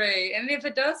integrate. And if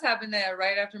it does happen that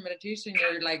right after meditation,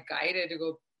 you're like guided to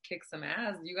go kick some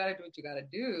ass, you got to do what you got to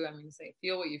do. I mean, say,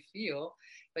 feel what you feel.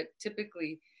 But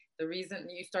typically, the reason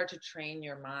you start to train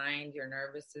your mind, your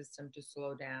nervous system to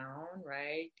slow down,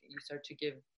 right? You start to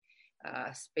give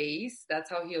space. That's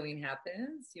how healing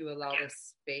happens. You allow the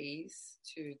space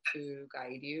to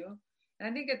guide you. And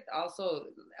I think it's also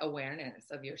awareness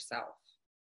of yourself.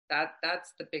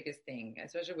 That's the biggest thing,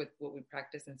 especially with what we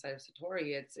practice inside of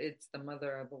Satori. It's the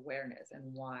mother of awareness.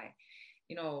 And why,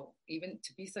 even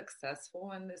to be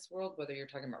successful in this world, whether you're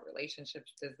talking about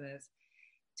relationships, business,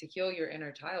 to heal your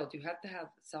inner child, you have to have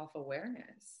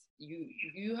self-awareness.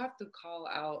 You have to call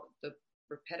out the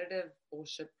repetitive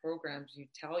bullshit programs you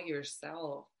tell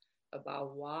yourself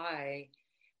about why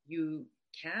you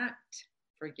can't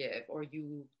forgive, or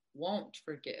you won't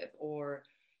forgive, or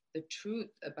the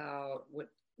truth about what,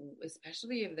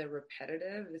 especially if they're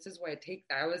repetitive. This is why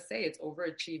I always say it's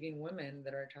overachieving women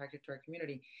that are attracted to our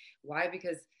community. Why?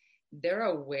 Because they're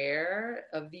aware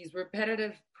of these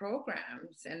repetitive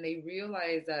programs, and they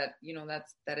realize that,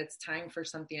 that it's time for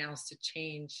something else to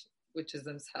change, which is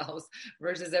themselves,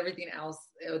 versus everything else,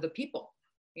 the people,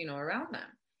 around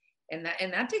them. And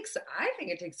that takes, I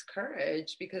think it takes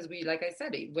courage, because like I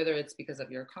said, whether it's because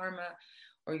of your karma,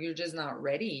 or you're just not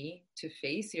ready to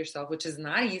face yourself, which is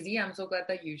not easy. I'm so glad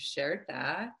that you shared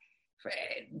that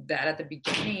at the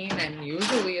beginning. And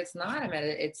usually it's not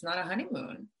a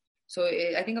honeymoon. So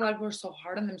I think a lot of people are so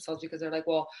hard on themselves because they're like,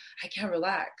 well, I can't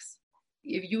relax.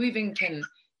 If you even can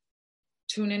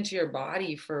tune into your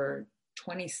body for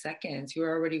 20 seconds,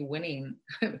 you're already winning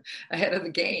ahead of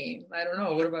the game. I don't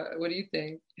know. What do you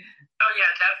think? Oh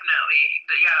yeah, definitely.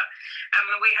 Yeah. I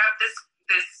mean, we have this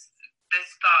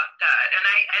thought that, and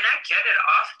I get it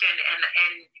often,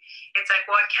 and it's like,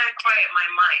 well, I can't quiet my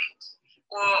mind.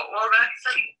 Well,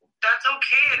 that's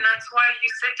okay, and that's why you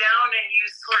sit down and you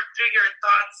sort through your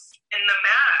thoughts in the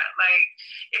mat. Like,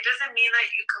 it doesn't mean that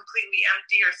you completely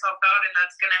empty yourself out, and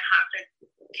that's gonna happen,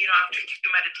 after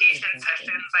 2 meditation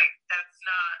sessions. Like, that's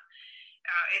not.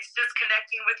 It's just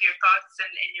connecting with your thoughts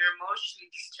and your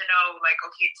emotions to know, like,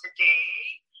 okay,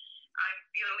 today I'm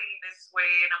feeling this way,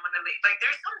 and I'm gonna lay. Like,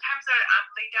 there's sometimes that I'm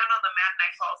laid down on the mat and I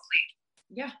fall asleep.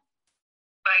 Yeah.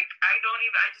 Like, I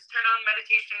just turn on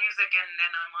meditation music and then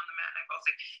I'm on the mat and I fall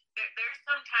asleep. There's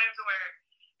some times where,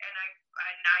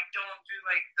 and I don't do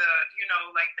like the,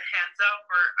 like the hands up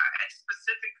or a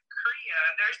specific Kriya.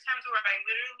 There's times where I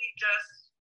literally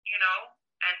just,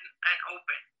 and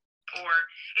open. Or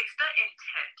it's the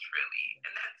intent, really,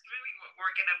 and that's really what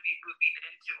we're going to be moving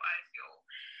into, I feel.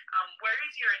 Where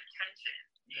is your intention?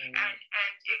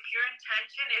 And if your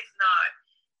intention is not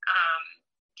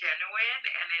genuine,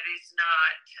 and it is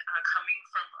not coming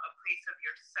from a place of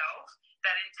yourself,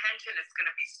 that intention is going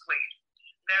to be swayed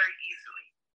very easily,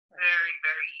 very,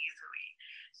 very easily.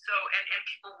 So, and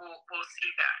people will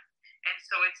see that. And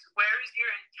so it's, where is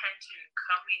your intention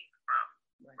coming from,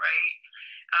 right?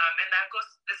 And that goes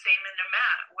the same in the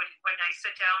mat. When I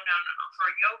sit down for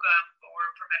yoga or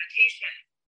for meditation,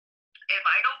 if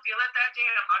I don't feel it that day,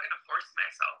 I'm not going to force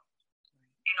myself.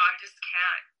 I just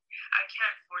can't. I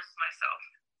can't force myself,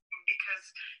 because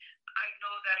I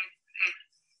know that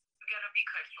it's going to be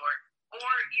cut short.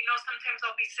 Or, sometimes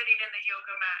I'll be sitting in the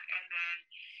yoga mat and then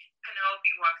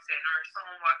Penelope walks in, or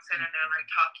someone walks in and they're like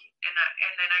talking. And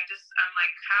then I'm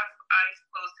like half eyes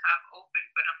closed, half open,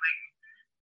 but I'm like,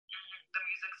 the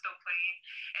music's still playing.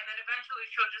 And then eventually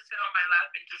she'll just sit on my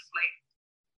lap and just like,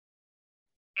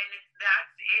 and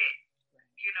that's it.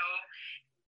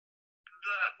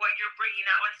 What you're bringing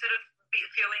out, instead of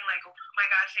feeling like, oh my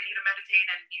gosh, I need to meditate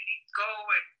and you need to go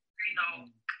and,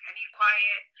 I need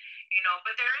quiet,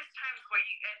 but there is times where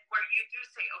you do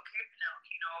say, okay,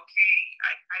 Penelope, okay,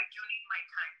 I do need my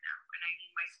time now, and I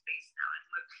need my space now, and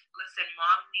look, listen,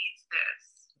 mom needs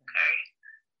this, okay?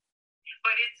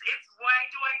 But it's why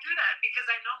do I do that? Because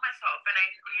I know myself, and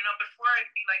before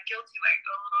I'd be like guilty, like,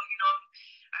 oh,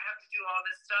 I have to do all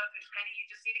this stuff, and Penny, you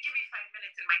just need to give me 5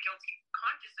 minutes, and my guilty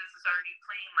consciousness is already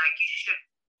playing like,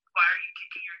 why are you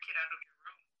kicking your kid out of your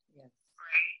room? Yes.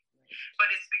 Right?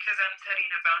 But it's because I'm setting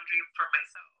a boundary for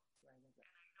myself. And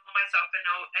I know myself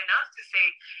enough to say,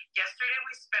 yesterday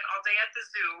we spent all day at the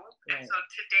zoo, and so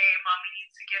today mommy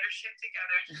needs to get her shit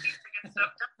together, she needs to get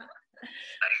stuff done.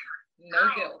 Like, no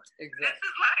guilt. Exactly. This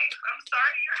is life. I'm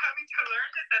sorry you're having to learn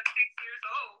this at 6 years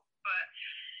old, but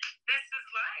this is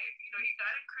life. You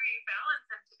got to create balance,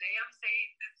 and today I'm saying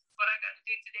this is what I got to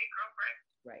do today, girlfriend.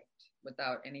 Right.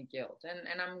 Without any guilt.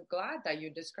 And I'm glad that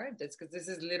you described this, because this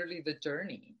is literally the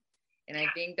journey. And I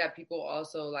think that people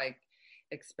also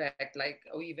expect,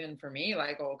 even for me,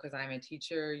 because I'm a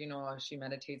teacher, she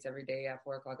meditates every day at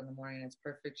 4:00 in the morning. It's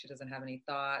perfect. She doesn't have any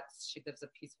thoughts. She lives a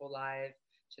peaceful life.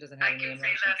 She doesn't have any emotions. I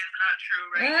can say that is not true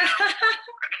right now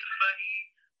for anybody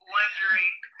who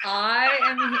wondering.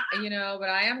 but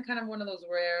I am kind of one of those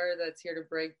rare that's here to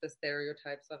break the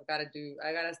stereotypes. So I got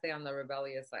to stay on the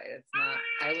rebellious side. It's not,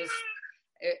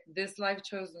 this life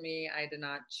chose me. I did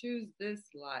not choose this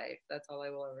life. That's all I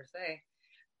will ever say.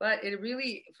 But it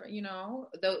really,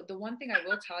 the one thing I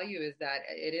will tell you is that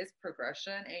it is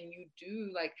progression, and you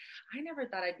do, like, I never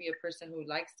thought I'd be a person who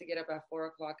likes to get up at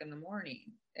 4:00 in the morning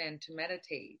and to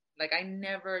meditate. Like, I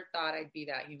never thought I'd be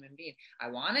that human being. I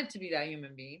wanted to be that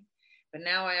human being, but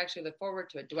now I actually look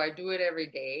forward to it. Do I do it every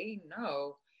day?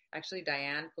 No. Actually,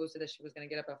 Diane posted that she was going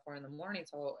to get up at 4 in the morning,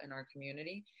 so in our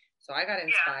community. So I got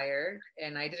inspired,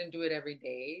 and I didn't do it every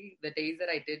day. The days that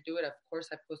I did do it, of course,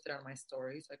 I posted on my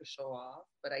story so I could show off,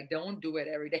 but I don't do it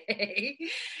every day,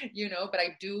 but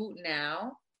I do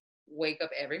now wake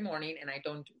up every morning, and I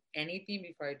don't do anything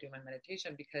before I do my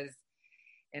meditation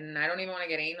and I don't even want to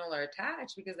get anal or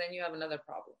attached, because then you have another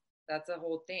problem. That's a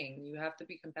whole thing. You have to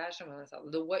be compassionate with yourself.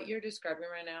 What you're describing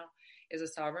right now is a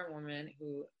sovereign woman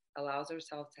who allows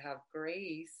herself to have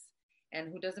grace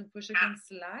and who doesn't push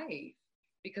against life.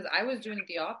 Because I was doing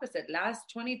the opposite. Last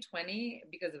 2020,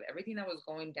 because of everything that was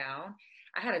going down,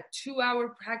 I had a 2-hour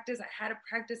practice. I had to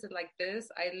practice it like this.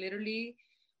 I literally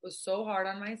was so hard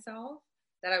on myself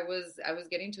that I was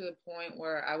getting to the point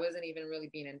where I wasn't even really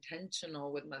being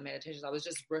intentional with my meditations. I was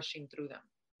just rushing through them.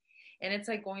 And it's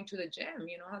like going to the gym.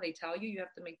 You know how they tell you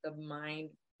have to make the mind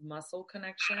muscle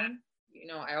connection?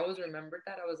 I always remembered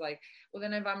that. I was like, well,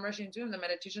 then if I'm rushing through them, the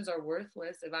meditations are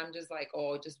worthless if I'm just like,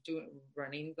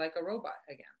 running like a robot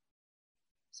again.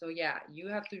 So yeah, you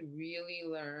have to really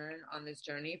learn on this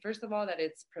journey. First of all, that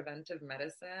it's preventive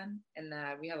medicine, and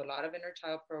that we have a lot of inner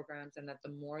child programs, and that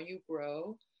the more you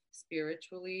grow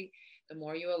spiritually, the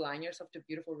more you align yourself to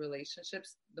beautiful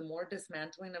relationships, the more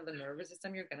dismantling of the nervous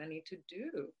system you're going to need to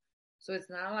do. So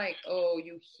it's not like,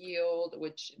 you healed,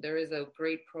 which there is a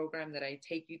great program that I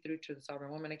take you through to the Sovereign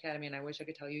Woman Academy. And I wish I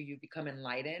could tell you, you become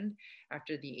enlightened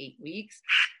after the 8 weeks,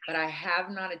 but I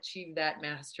have not achieved that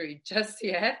mastery just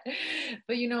yet.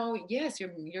 But, yes,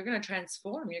 you're going to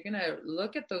transform. You're going to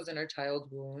look at those inner child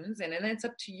wounds, and then it's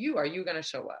up to you. Are you going to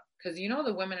show up? Because,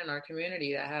 the women in our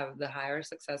community that have the higher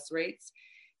success rates,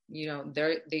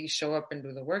 they show up and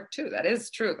do the work too. That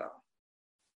is true, though.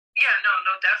 Yeah, no,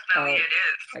 definitely it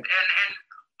is. And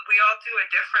we all do it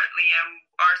differently, and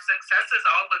our successes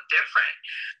all look different.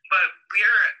 But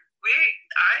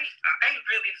I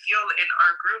really feel in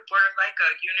our group, we're like a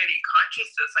unity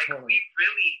consciousness. Like, we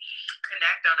really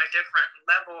connect on a different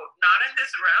level, not in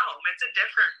this realm. It's a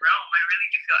different realm. I really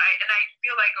do feel, I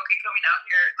feel like, okay, coming out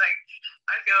here, like,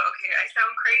 I feel, okay, I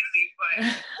sound crazy,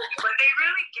 but they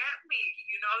really get me,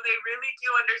 they really do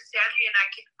understand me, and I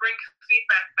can bring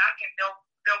feedback back, and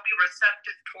they'll be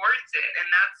receptive towards it. And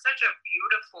that's such a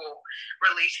beautiful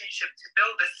relationship to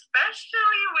build,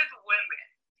 especially with women.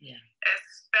 Yeah.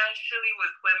 Especially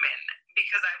with women,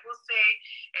 because I will say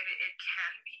it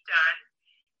can be done.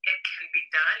 It can be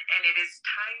done, and it is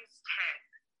times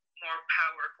 10 more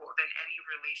powerful than any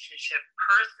relationship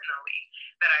personally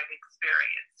that I've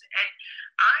experienced. And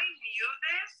I knew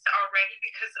this already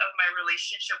because of my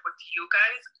relationship with you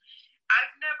guys.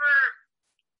 I've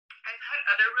had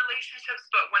other relationships,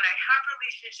 but when I have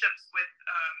relationships with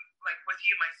with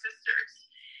you, my sisters,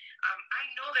 I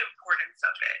know the importance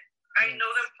of it. I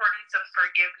know the importance of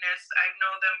forgiveness. I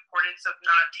know the importance of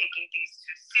not taking things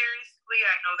too seriously.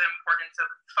 I know the importance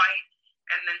of fight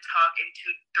and then talk in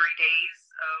 2-3 days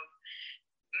of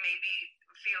maybe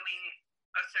feeling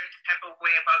a certain type of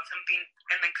way about something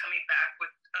and then coming back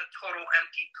with a total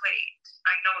empty plate.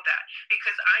 I know that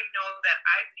because I know that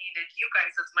I've needed you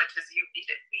guys as much as you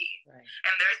needed me. Right.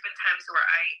 And there's been times where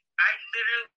I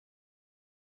literally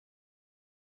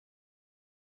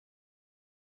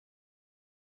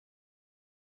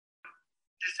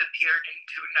disappeared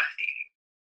into nothing.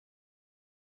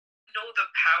 Know the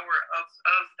power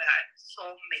of that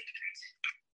soulmate.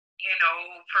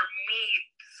 For me,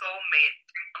 soulmate,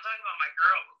 I'm talking about my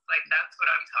girls. Like, that's what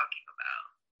I'm talking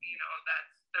about.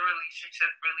 That's the relationship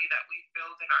really that we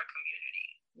build in our community.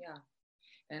 Yeah.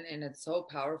 And it's so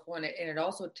powerful. And it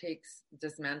also takes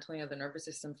dismantling of the nervous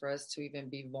system for us to even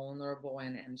be vulnerable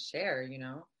and share,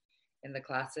 in the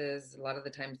classes. A lot of the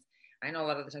times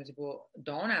people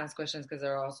don't ask questions because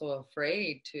they're also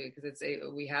afraid to, because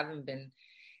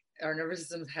our nervous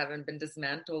systems haven't been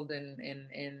dismantled and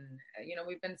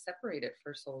we've been separated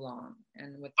for so long, or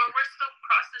we're still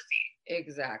processing.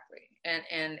 Exactly. And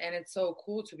it's so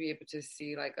cool to be able to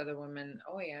see like other women,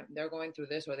 oh yeah, they're going through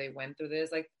this, or they went through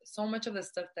this. Like, so much of the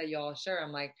stuff that y'all share,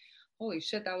 I'm like, holy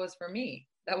shit, that was for me.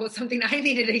 That was something I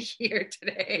needed to hear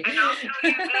today. And I'll tell you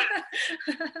this,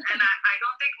 and I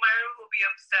don't think Myra will be be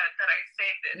upset that I say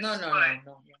this. No.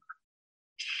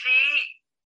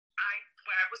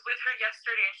 I was with her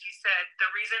yesterday, and she said the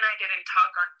reason I didn't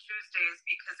talk on Tuesday is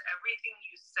because everything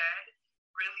you said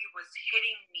really was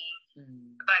hitting me.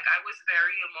 Like, I was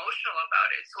very emotional about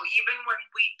it. So even when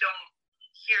we don't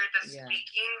hear the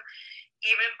speaking,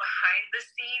 even behind the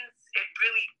scenes, it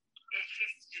really.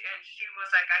 She was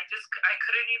like, I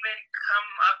couldn't even come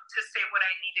up to say what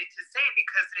I needed to say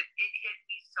because it hit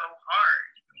me so hard.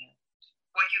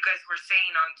 What you guys were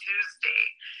saying on Tuesday.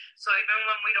 So even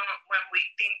when we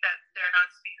think that they're not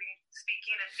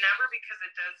speaking, it's never because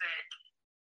it doesn't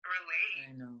relate.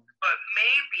 I know. But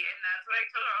maybe, and that's what I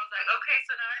told her. I was like, okay,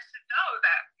 so now I should know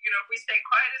that, if we stay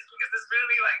quiet, it's because it's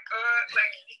really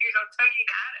tugging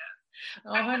at us.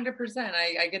 100%.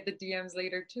 I get the DMs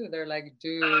later too. They're like,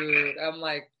 dude, okay. I'm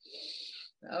like,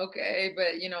 okay,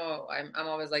 but I'm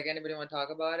always like, anybody want to talk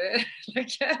about it? We're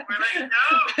like,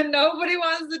 no. Nobody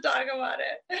wants to talk about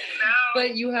it. No.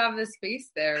 But you have the space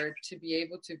there to be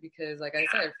able to, because like I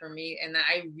said, for me, and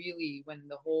I really, when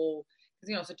the whole,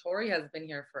 because Satori has been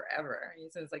here forever,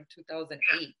 since like 2008,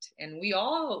 and we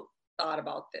all thought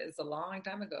about this a long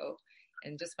time ago.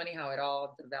 And just funny how it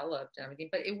all developed and everything.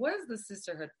 But it was the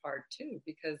sisterhood part too,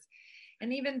 because,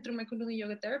 and even through my Kundalini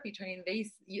yoga therapy training,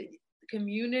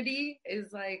 community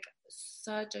is like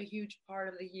such a huge part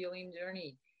of the healing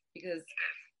journey, because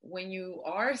when you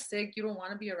are sick, you don't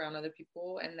want to be around other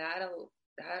people, and that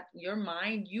your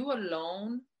mind, you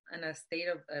alone in a state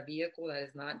of a vehicle that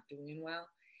is not doing well,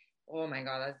 oh my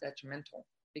God, that's detrimental,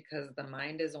 because the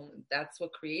mind that's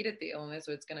what created the illness,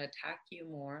 so it's going to attack you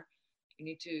more. You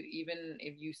need to, even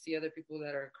if you see other people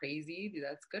that are crazy,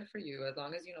 that's good for you, as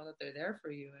long as you know that they're there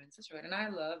for you. And it's such right. And I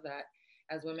love that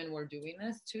as women, we're doing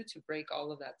this too, to break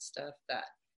all of that stuff that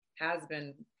has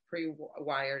been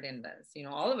pre-wired in this.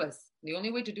 All of us, the only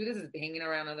way to do this is hanging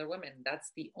around other women.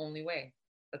 That's the only way.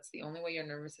 That's the only way your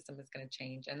nervous system is going to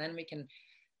change. And then we can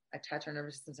attach our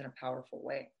nervous systems in a powerful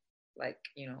way. Like,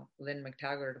 Lynn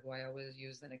McTaggart, who I always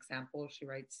use an example, she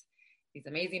writes these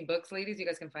amazing books, ladies. You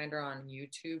guys can find her on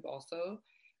YouTube also.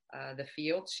 The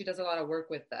Field. She does a lot of work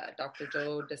with Dr.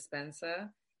 Joe Dispenza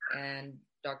and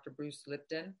Dr. Bruce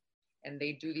Lipton. And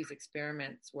they do these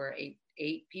experiments where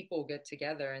eight people get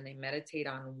together and they meditate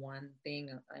on one thing,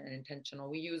 an intentional.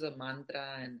 We use a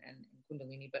mantra and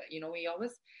Kundalini, but we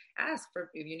always ask for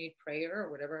if you need prayer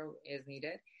or whatever is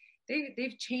needed.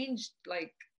 They've changed,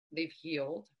 like they've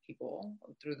healed people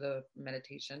through the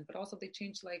meditation, but also they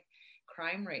changed like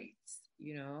crime rates.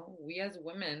 We as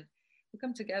women, we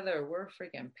come together, we're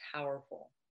freaking powerful.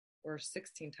 We're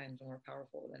 16 times more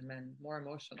powerful than men, more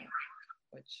emotional,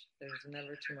 which there's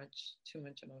never too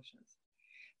much emotions.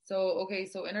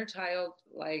 So inner child,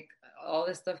 like all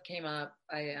this stuff came up.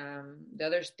 The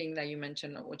other thing that you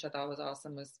mentioned, which I thought was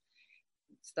awesome, was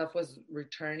stuff was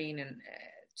returning and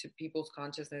to people's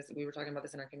consciousness. We were talking about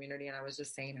this in our community, and I was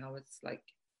just saying how it's like,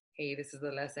 hey, this is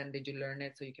the lesson. Did you learn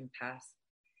it so you can pass?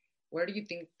 Where do you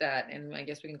think that, and I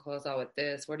guess we can close out with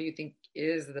this, where do you think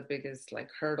is the biggest like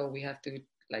hurdle we have to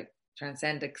like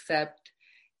transcend, accept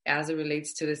as it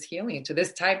relates to this healing, to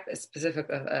this type of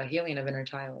specific healing of inner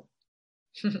child?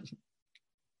 My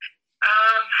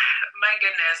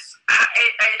goodness.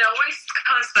 It always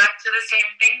comes back to the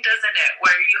same thing, doesn't it?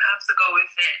 Where you have to go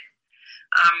within.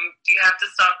 You have to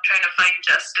stop trying to find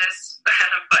justice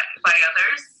by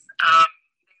others.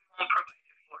 They won't provide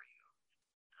it for you.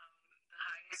 The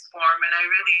highest form, and I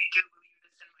really do believe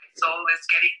this in my soul, is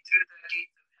getting through the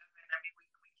gates of heaven. I mean, we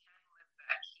can live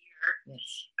that here. Yes.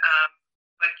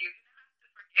 But you're going to have to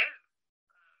forgive.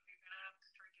 You're going to have to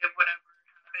forgive whatever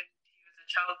happened to you as a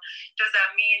child. Does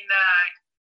that mean that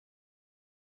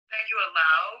you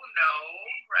allow? No,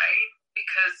 right?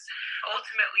 Because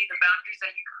ultimately the boundaries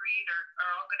that you create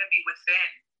are all going to be within,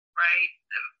 right?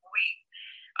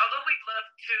 Although we'd love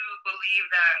to believe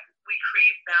that we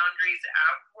create boundaries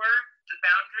outward, the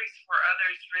boundaries for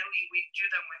others, really, we do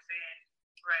them within,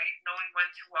 right? Knowing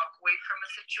when to walk away from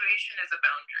a situation is a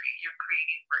boundary you're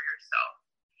creating for yourself.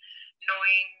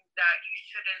 Knowing that you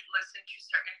shouldn't listen to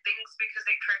certain things because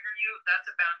they trigger you, that's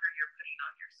a boundary you're putting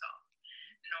on yourself.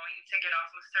 Knowing to get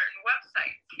off of certain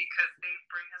websites because they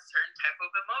bring a certain type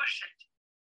of emotion,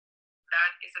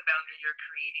 that is a boundary you're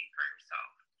creating for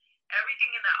yourself.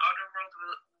 Everything in the outer world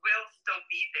will still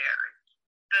be there.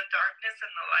 The darkness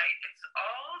and the light, it's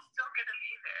all still going to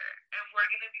be there. And we're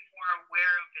going to be more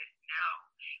aware of it now.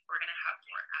 We're going to have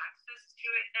more access to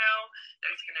it now.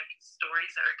 There's going to be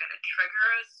stories that are going to trigger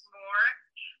us more.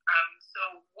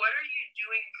 So what are you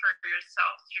doing for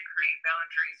yourself to create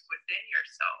boundaries within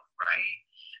yourself, right?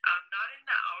 Not in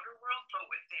the outer world, but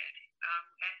within.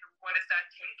 And what does that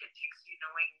take? It takes you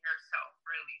knowing yourself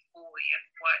really fully and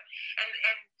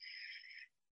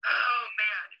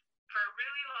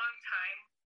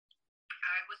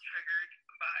triggered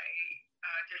by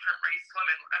different race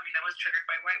women. I mean, I was triggered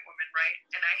by white women, right?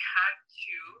 And I had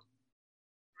to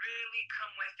really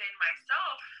come within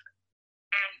myself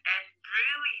and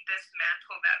really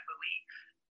dismantle that belief.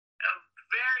 A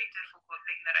very difficult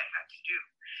thing that I had to do,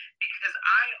 because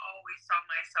I always saw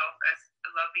myself as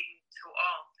loving to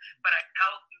all, but I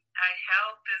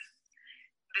held this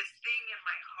thing in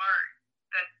my heart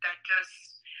that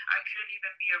just, I couldn't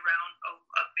even be around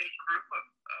a big group of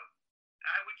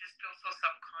I would just feel so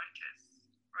self-conscious,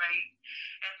 right?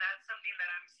 And that's something that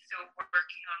I'm still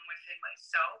working on within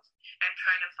myself and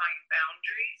trying to find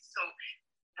boundaries. So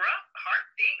rough, hard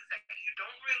things that you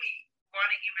don't really want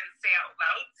to even say out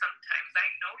loud sometimes. I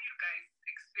know you guys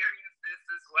experience this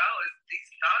as well, as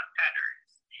these thought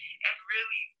patterns. And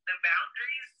really, the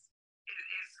boundaries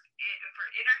is for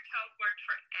inner child work,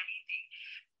 for anything.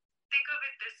 Think of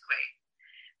it this way.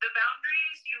 The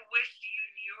boundaries you wish you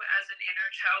knew as an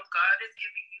inner child, God is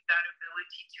giving you that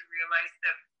ability to realize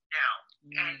them now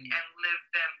and live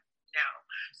them now.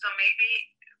 So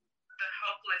maybe the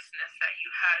helplessness that you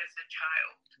had as a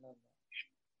child,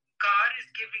 God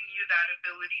is giving you that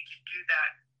ability to do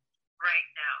that right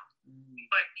now.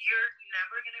 But you're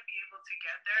never going to be able to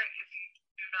get there if you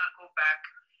do not go back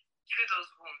to those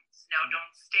wounds. Now,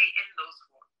 don't stay in those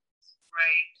wounds,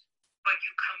 right? But you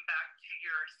come back to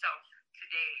yourself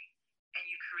today and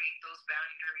you create those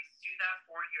boundaries. Do that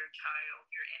for your child,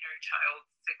 your inner child,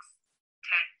 6,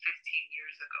 10, 15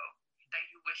 years ago that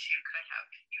you wish you could have.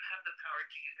 You have the power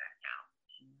to do that now.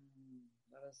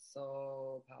 That is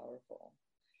so powerful,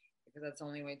 because that's the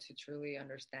only way to truly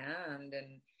understand.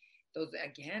 And those,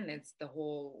 again, it's the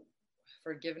whole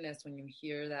forgiveness. When you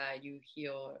hear that, you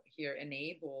hear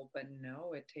enable, but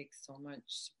no, it takes so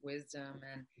much wisdom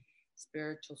and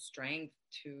spiritual strength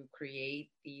to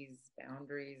create these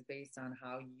boundaries based on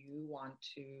how you want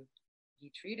to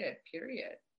be treated,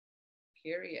 period.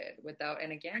 Without,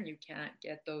 and again, you can't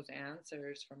get those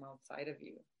answers from outside of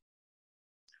you.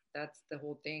 That's the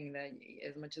whole thing, that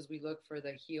as much as we look for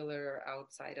the healer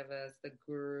outside of us, the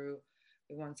guru,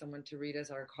 we want someone to read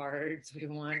us our cards, we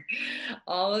want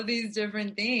all of these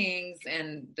different things.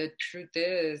 And the truth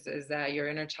is that your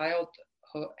inner child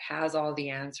has all the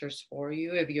answers for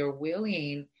you if you're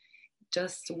willing,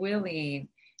 just willing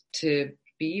to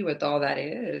be with all that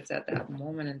is at that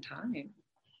moment in time.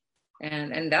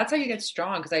 And that's how you get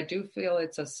strong, because I do feel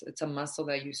it's a muscle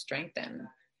that you strengthen.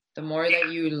 The more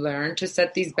that you learn to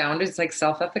set these boundaries, like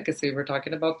self-efficacy, we're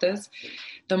talking about this,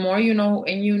 the more you know,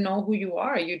 and you know who you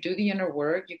are. You do the inner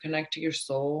work, you connect to your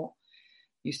soul,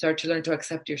 you start to learn to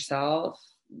accept yourself.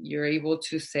 You're able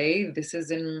to say, this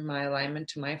is in my alignment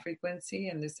to my frequency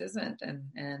and this isn't.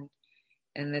 And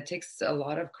it takes a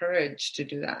lot of courage to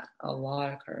do that, a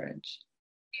lot of courage.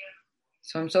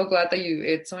 So I'm so glad that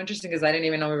it's so interesting, because I didn't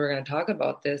even know we were going to talk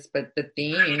about this, but the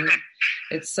theme,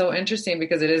 it's so interesting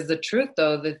because it is the truth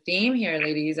though. The theme here,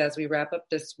 ladies, as we wrap up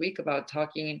this week about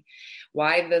talking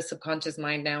why the subconscious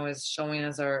mind now is showing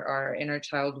us our inner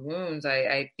child wounds,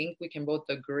 I think we can both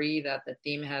agree that the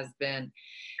theme has been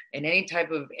in any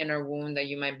type of inner wound that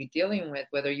you might be dealing with,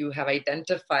 whether you have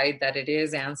identified that it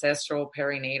is ancestral,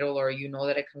 perinatal, or you know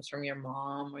that it comes from your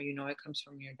mom, or you know it comes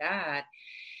from your dad,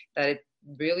 that it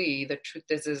really, the truth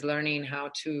is learning how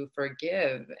to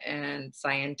forgive, and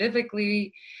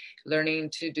scientifically learning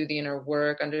to do the inner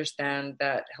work, understand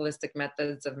that holistic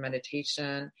methods of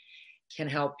meditation can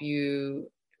help you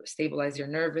stabilize your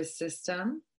nervous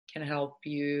system, can help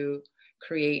you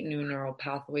create new neural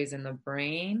pathways in the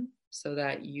brain so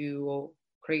that you will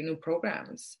create new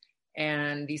programs.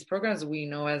 And these programs we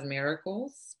know as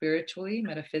miracles, spiritually,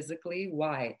 metaphysically.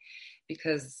 Why?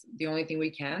 Because the only thing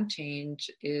we can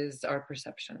change is our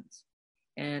perceptions.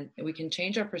 And we can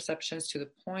change our perceptions to the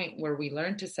point where we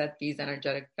learn to set these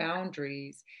energetic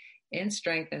boundaries in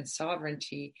strength and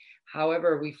sovereignty.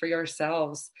 However, we free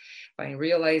ourselves by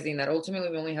realizing that ultimately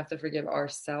we only have to forgive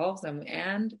ourselves,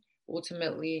 and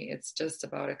ultimately it's just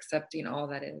about accepting all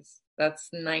that is. That's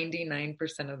 99%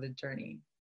 of the journey.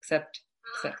 Accept.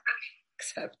 The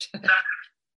highest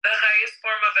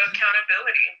form of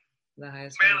accountability. The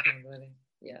highest form of accountability.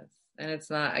 Yes. And it's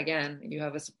not, again, you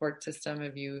have a support system.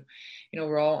 If you know,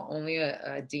 we're all only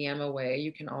a DM away.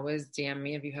 You can always DM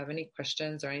me if you have any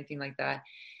questions or anything like that.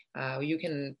 You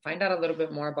can find out a little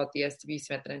bit more about the SWC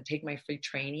method and take my free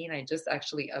training. I just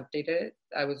actually updated it.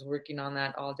 I was working on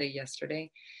that all day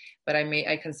yesterday, but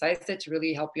I concised it to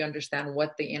really help you understand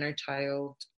what the inner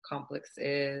child complex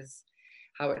is,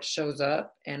 how it shows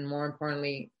up, and more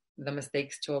importantly, the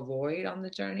mistakes to avoid on the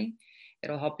journey.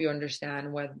 It'll help you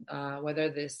understand whether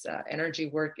this energy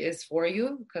work is for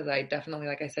you, because I definitely,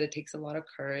 like I said, it takes a lot of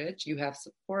courage. You have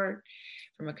support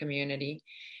from a community,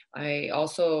 I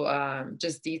also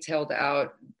just detailed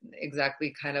out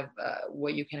exactly kind of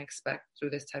what you can expect through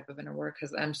this type of inner work,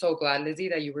 because I'm so glad, Lizzie,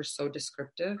 that you were so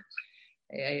descriptive.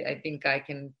 I think I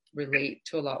can relate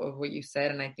to a lot of what you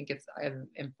said, and I think it's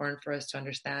important for us to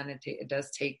understand it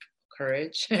does take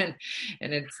courage, and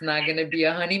it's not going to be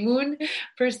a honeymoon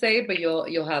per se, but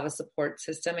you'll have a support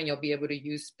system, and you'll be able to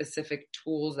use specific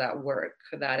tools that work.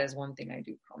 That is one thing I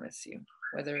do promise you,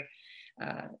 whether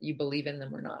you believe in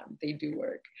them or not, they do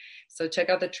work. So check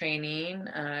out the training.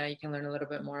 You can learn a little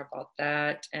bit more about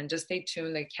that, and just stay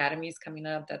tuned. The academy is coming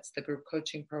up. That's the group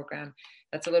coaching program.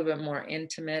 That's a little bit more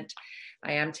intimate.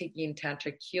 I am taking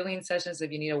tantric healing sessions.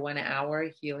 If you need a 1 hour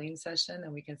healing session,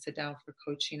 and we can sit down for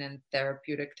coaching and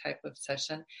therapeutic type of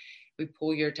session. We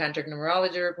pull your tantric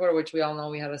numerology report, which we all know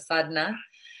we have a sadhana.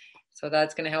 So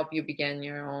that's going to help you begin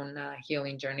your own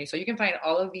healing journey. So you can find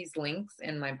all of these links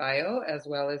in my bio, as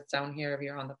well as down here if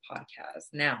you're on the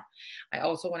podcast. Now, I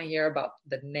also want to hear about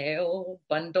the nail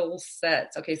bundle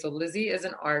sets. Okay, so Lizzie is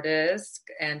an artist,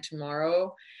 and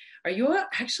tomorrow, are you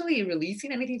actually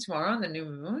releasing anything tomorrow on the new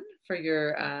moon for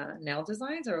your nail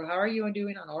designs, or how are you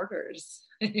doing on orders?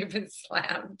 You've been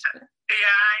slammed.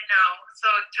 Yeah, I know. So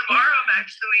tomorrow I'm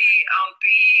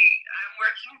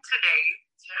working today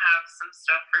to have some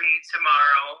stuff for you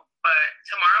tomorrow, but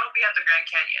tomorrow I'll be at the Grand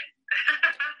Canyon.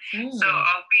 So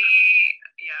I'll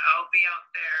be out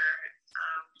there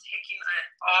taking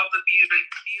all the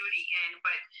beauty in.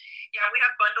 But yeah, we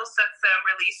have bundle sets that I'm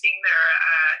releasing there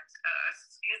at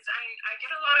I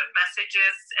get a lot of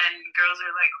messages, and girls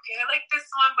are like, okay, I like this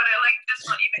one, but I like this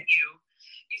one. Even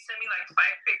you send me like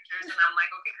 5 pictures, and I'm like,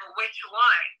 okay, but which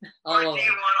one? Or do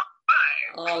you want all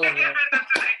 5? All of them. That's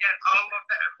what I get, all of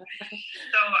them.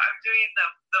 So I'm doing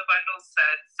the bundle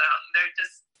sets.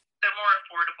 They're more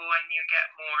affordable, and you get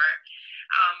more.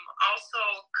 Also,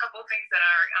 a couple things that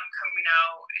are coming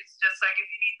out. It's just like if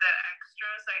you need the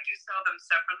extras, I do sell them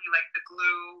separately, like the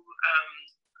glue,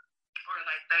 or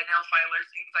like the nail filers,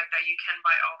 things like that. You can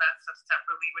buy all that stuff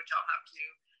separately, which I'll have to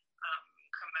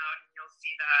come out and you'll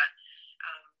see that.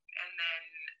 And then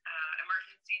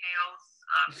emergency nails.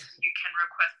 You can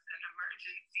request an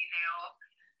emergency nail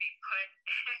be put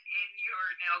in your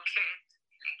nail kit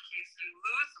in case you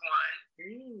lose one,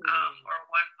 or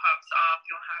one pops off.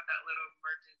 You'll have that little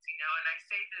emergency nail. And I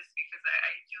say this because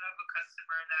I do have a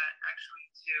customer that actually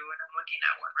and I'm looking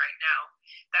at one right now,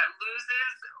 that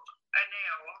loses a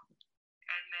nail,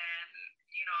 and then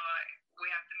we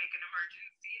have to make an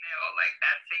emergency nail like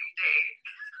that same day.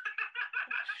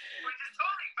 Which is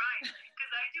totally fine,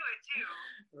 because I do it too.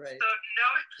 Right. So no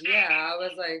shame. Yeah, I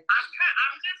was like,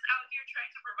 I'm just out here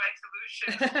trying to provide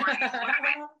solutions for these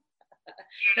women.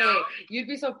 Hey, you'd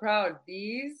be so proud.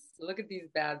 Look at these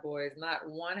bad boys. Not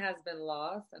one has been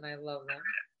lost, and I love them.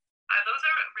 Those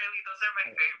are my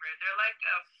favorite. They're like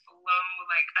a flow,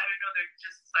 like, I don't know, they're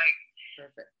just like,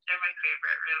 perfect. They're my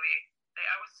favorite, really.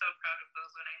 I was so proud of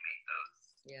those when I made those.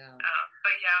 Yeah.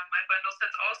 But yeah, my bundle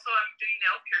sets. Also, I'm doing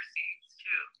nail piercings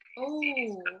too.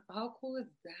 How cool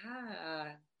is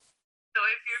that? So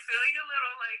if you're feeling a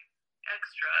little like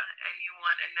extra and you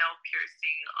want a nail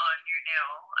piercing on your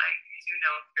nail, I do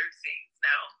nail piercings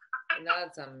now.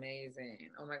 That's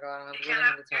amazing. Oh my God. You can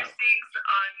have piercings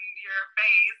on your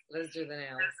face. Let's do the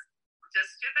nails.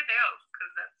 Just do the nails,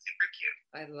 because that's super cute.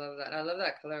 I love that. I love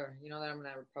that color. You know that I'm going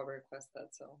to probably request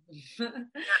that, so. Yeah.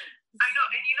 I know.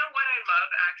 And you know what I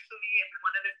love, actually, and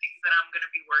one of the things that I'm going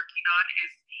to be working on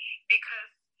is,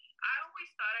 because I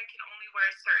always thought I can only wear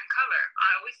a certain color. I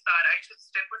always thought I should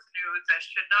stick with nudes. I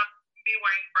should not be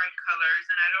wearing bright colors.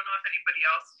 And I don't know if anybody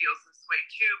else feels this way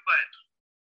too, but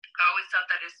I always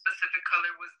thought that a specific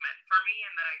color was meant for me,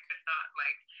 and that I could not,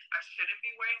 I shouldn't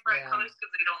be wearing bright colors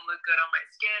because they don't look good on my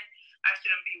skin. I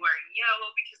shouldn't be wearing yellow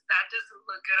because that doesn't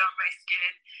look good on my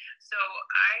skin. So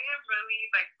I am really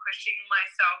pushing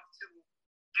myself to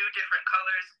do different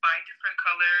colors, buy different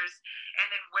colors,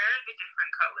 and then wear the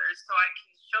different colors, so I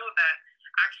can show that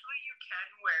actually you can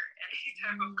wear any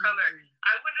type of color.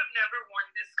 I would have never worn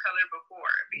this color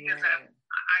before, because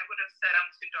I would have said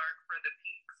I'm too dark for the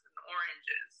pinks and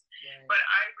oranges. Right. But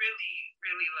I really,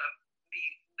 really love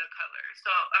the color.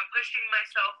 So I'm pushing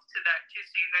myself to that too,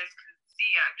 so you guys can see,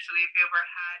 actually, if you ever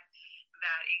had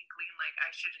that inkling,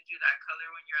 I shouldn't do that color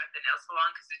when you're at the nail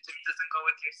salon because it just doesn't go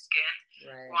with your skin.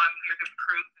 Right. Well, I'm here to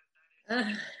prove that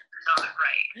is not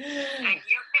right. And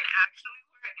you can actually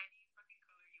wear any fucking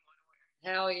color you want to wear.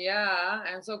 Hell yeah.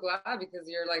 I'm so glad, because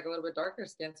you're a little bit darker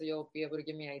skin, so you'll be able to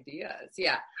give me ideas.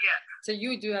 Yeah. So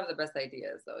you do have the best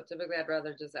ideas, though. Typically, I'd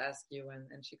rather just ask you,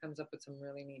 and she comes up with some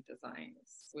really neat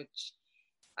designs, which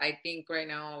I think right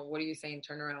now, what are you saying,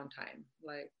 turnaround time?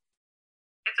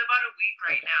 It's about a week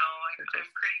right now. I'm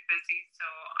pretty busy, so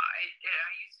I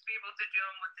used to be able to do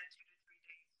them within 2 to 3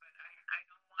 days, but I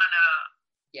don't want to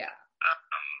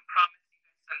promise you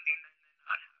guys something and then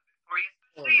not have it for you.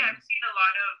 Especially, I've seen a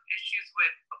lot of issues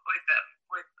with the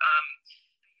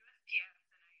USPS,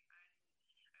 and I was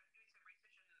doing some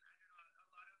research, and I don't know, a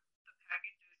lot of the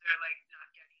packages are like not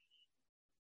getting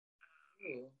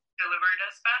delivered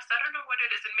as fast. I don't know what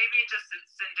it is, and maybe it's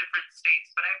in different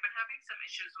states, but I've been having some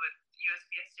issues with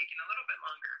USPS taking a little bit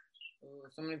longer. Ooh,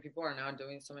 so many people are now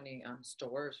doing so many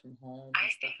stores from home and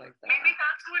stuff like that. Maybe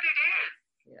that's what it is.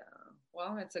 Yeah.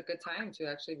 Well, it's a good time to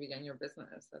actually begin your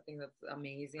business. I think that's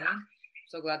amazing. Yeah.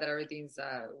 So glad that everything's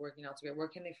working out together.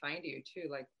 Where can they find you too?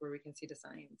 Like where we can see the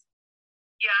signs?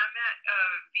 Yeah, I'm at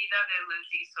Vida de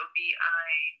Lizzie, so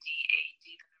VIDAD,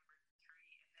 the number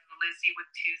 3, and then Lizzie with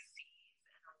 2 C's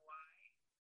and a Y. You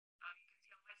can see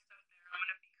all my stuff there. I'm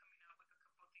going to be coming out with a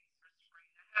couple of things for spring.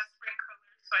 I have spring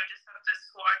colors, so I just have to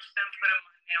swatch them, put them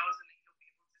on nails, and then you'll be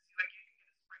able to see. Like you can get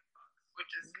a spring box,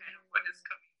 which is kind of what is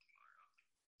coming tomorrow.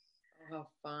 Oh, how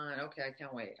fun. Okay, I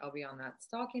can't wait. I'll be on that,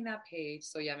 stalking that page.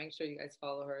 So yeah, make sure you guys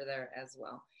follow her there as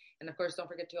well. And of course, don't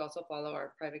forget to also follow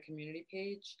our private community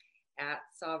page at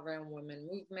Sovereign Women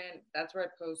Movement. That's where I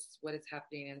post what is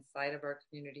happening inside of our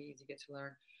communities. You get to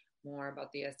learn more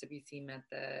about the SWC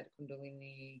method,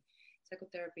 Kundalini,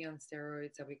 psychotherapy on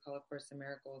steroids that we call A Course in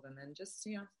Miracles, and then just,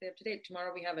 stay up to date.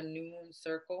 Tomorrow we have a new moon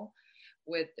circle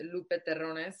with Lupe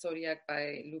Terrones, Zodiac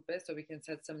by Lupe, so we can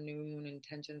set some new moon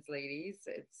intentions, ladies.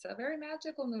 It's a very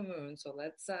magical new moon, so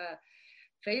let's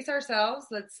face ourselves.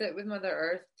 Let's sit with Mother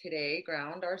Earth today,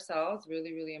 ground ourselves.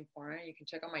 Really, really important. You can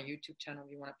check out my YouTube channel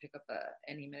if you want to pick up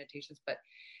any meditations. But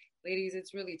ladies,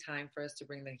 it's really time for us to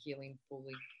bring the healing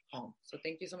fully home. So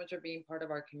thank you so much for being part of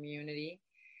our community.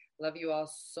 Love you all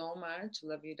so much.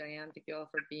 Love you, Diane. Thank you all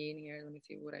for being here. Let me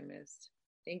see what I missed.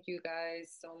 Thank you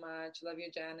guys so much. Love you,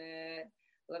 Janet.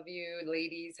 Love you,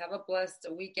 ladies. Have a blessed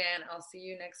weekend. I'll see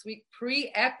you next week.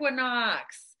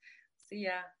 Pre-equinox. See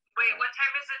ya. Wait, what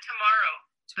time is it tomorrow?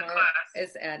 Tomorrow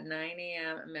is at 9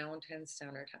 a.m. Mountain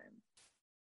Standard Time.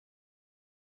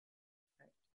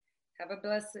 Have a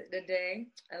blessed day.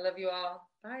 I love you all.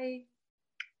 Bye.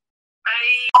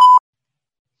 Bye.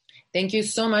 Thank you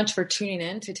so much for tuning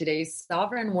in to today's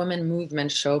Sovereign Women Movement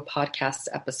Show podcast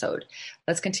episode.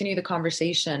 Let's continue the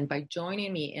conversation by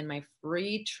joining me in my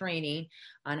free training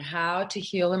on how to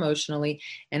heal emotionally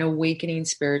and awakening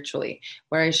spiritually,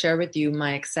 where I share with you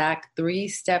my exact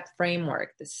 3-step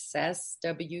framework, the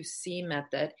SWC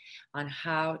method, on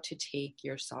how to take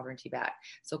your sovereignty back.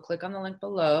 So click on the link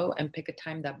below and pick a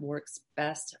time that works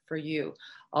best for you.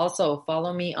 Also,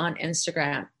 follow me on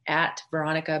Instagram at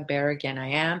Veronica Berrigan, I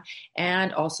am,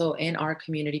 and also in our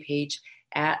community page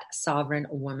at Sovereign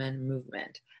Women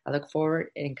Movement. I look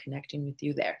forward in connecting with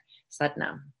you there.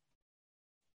 Satnam.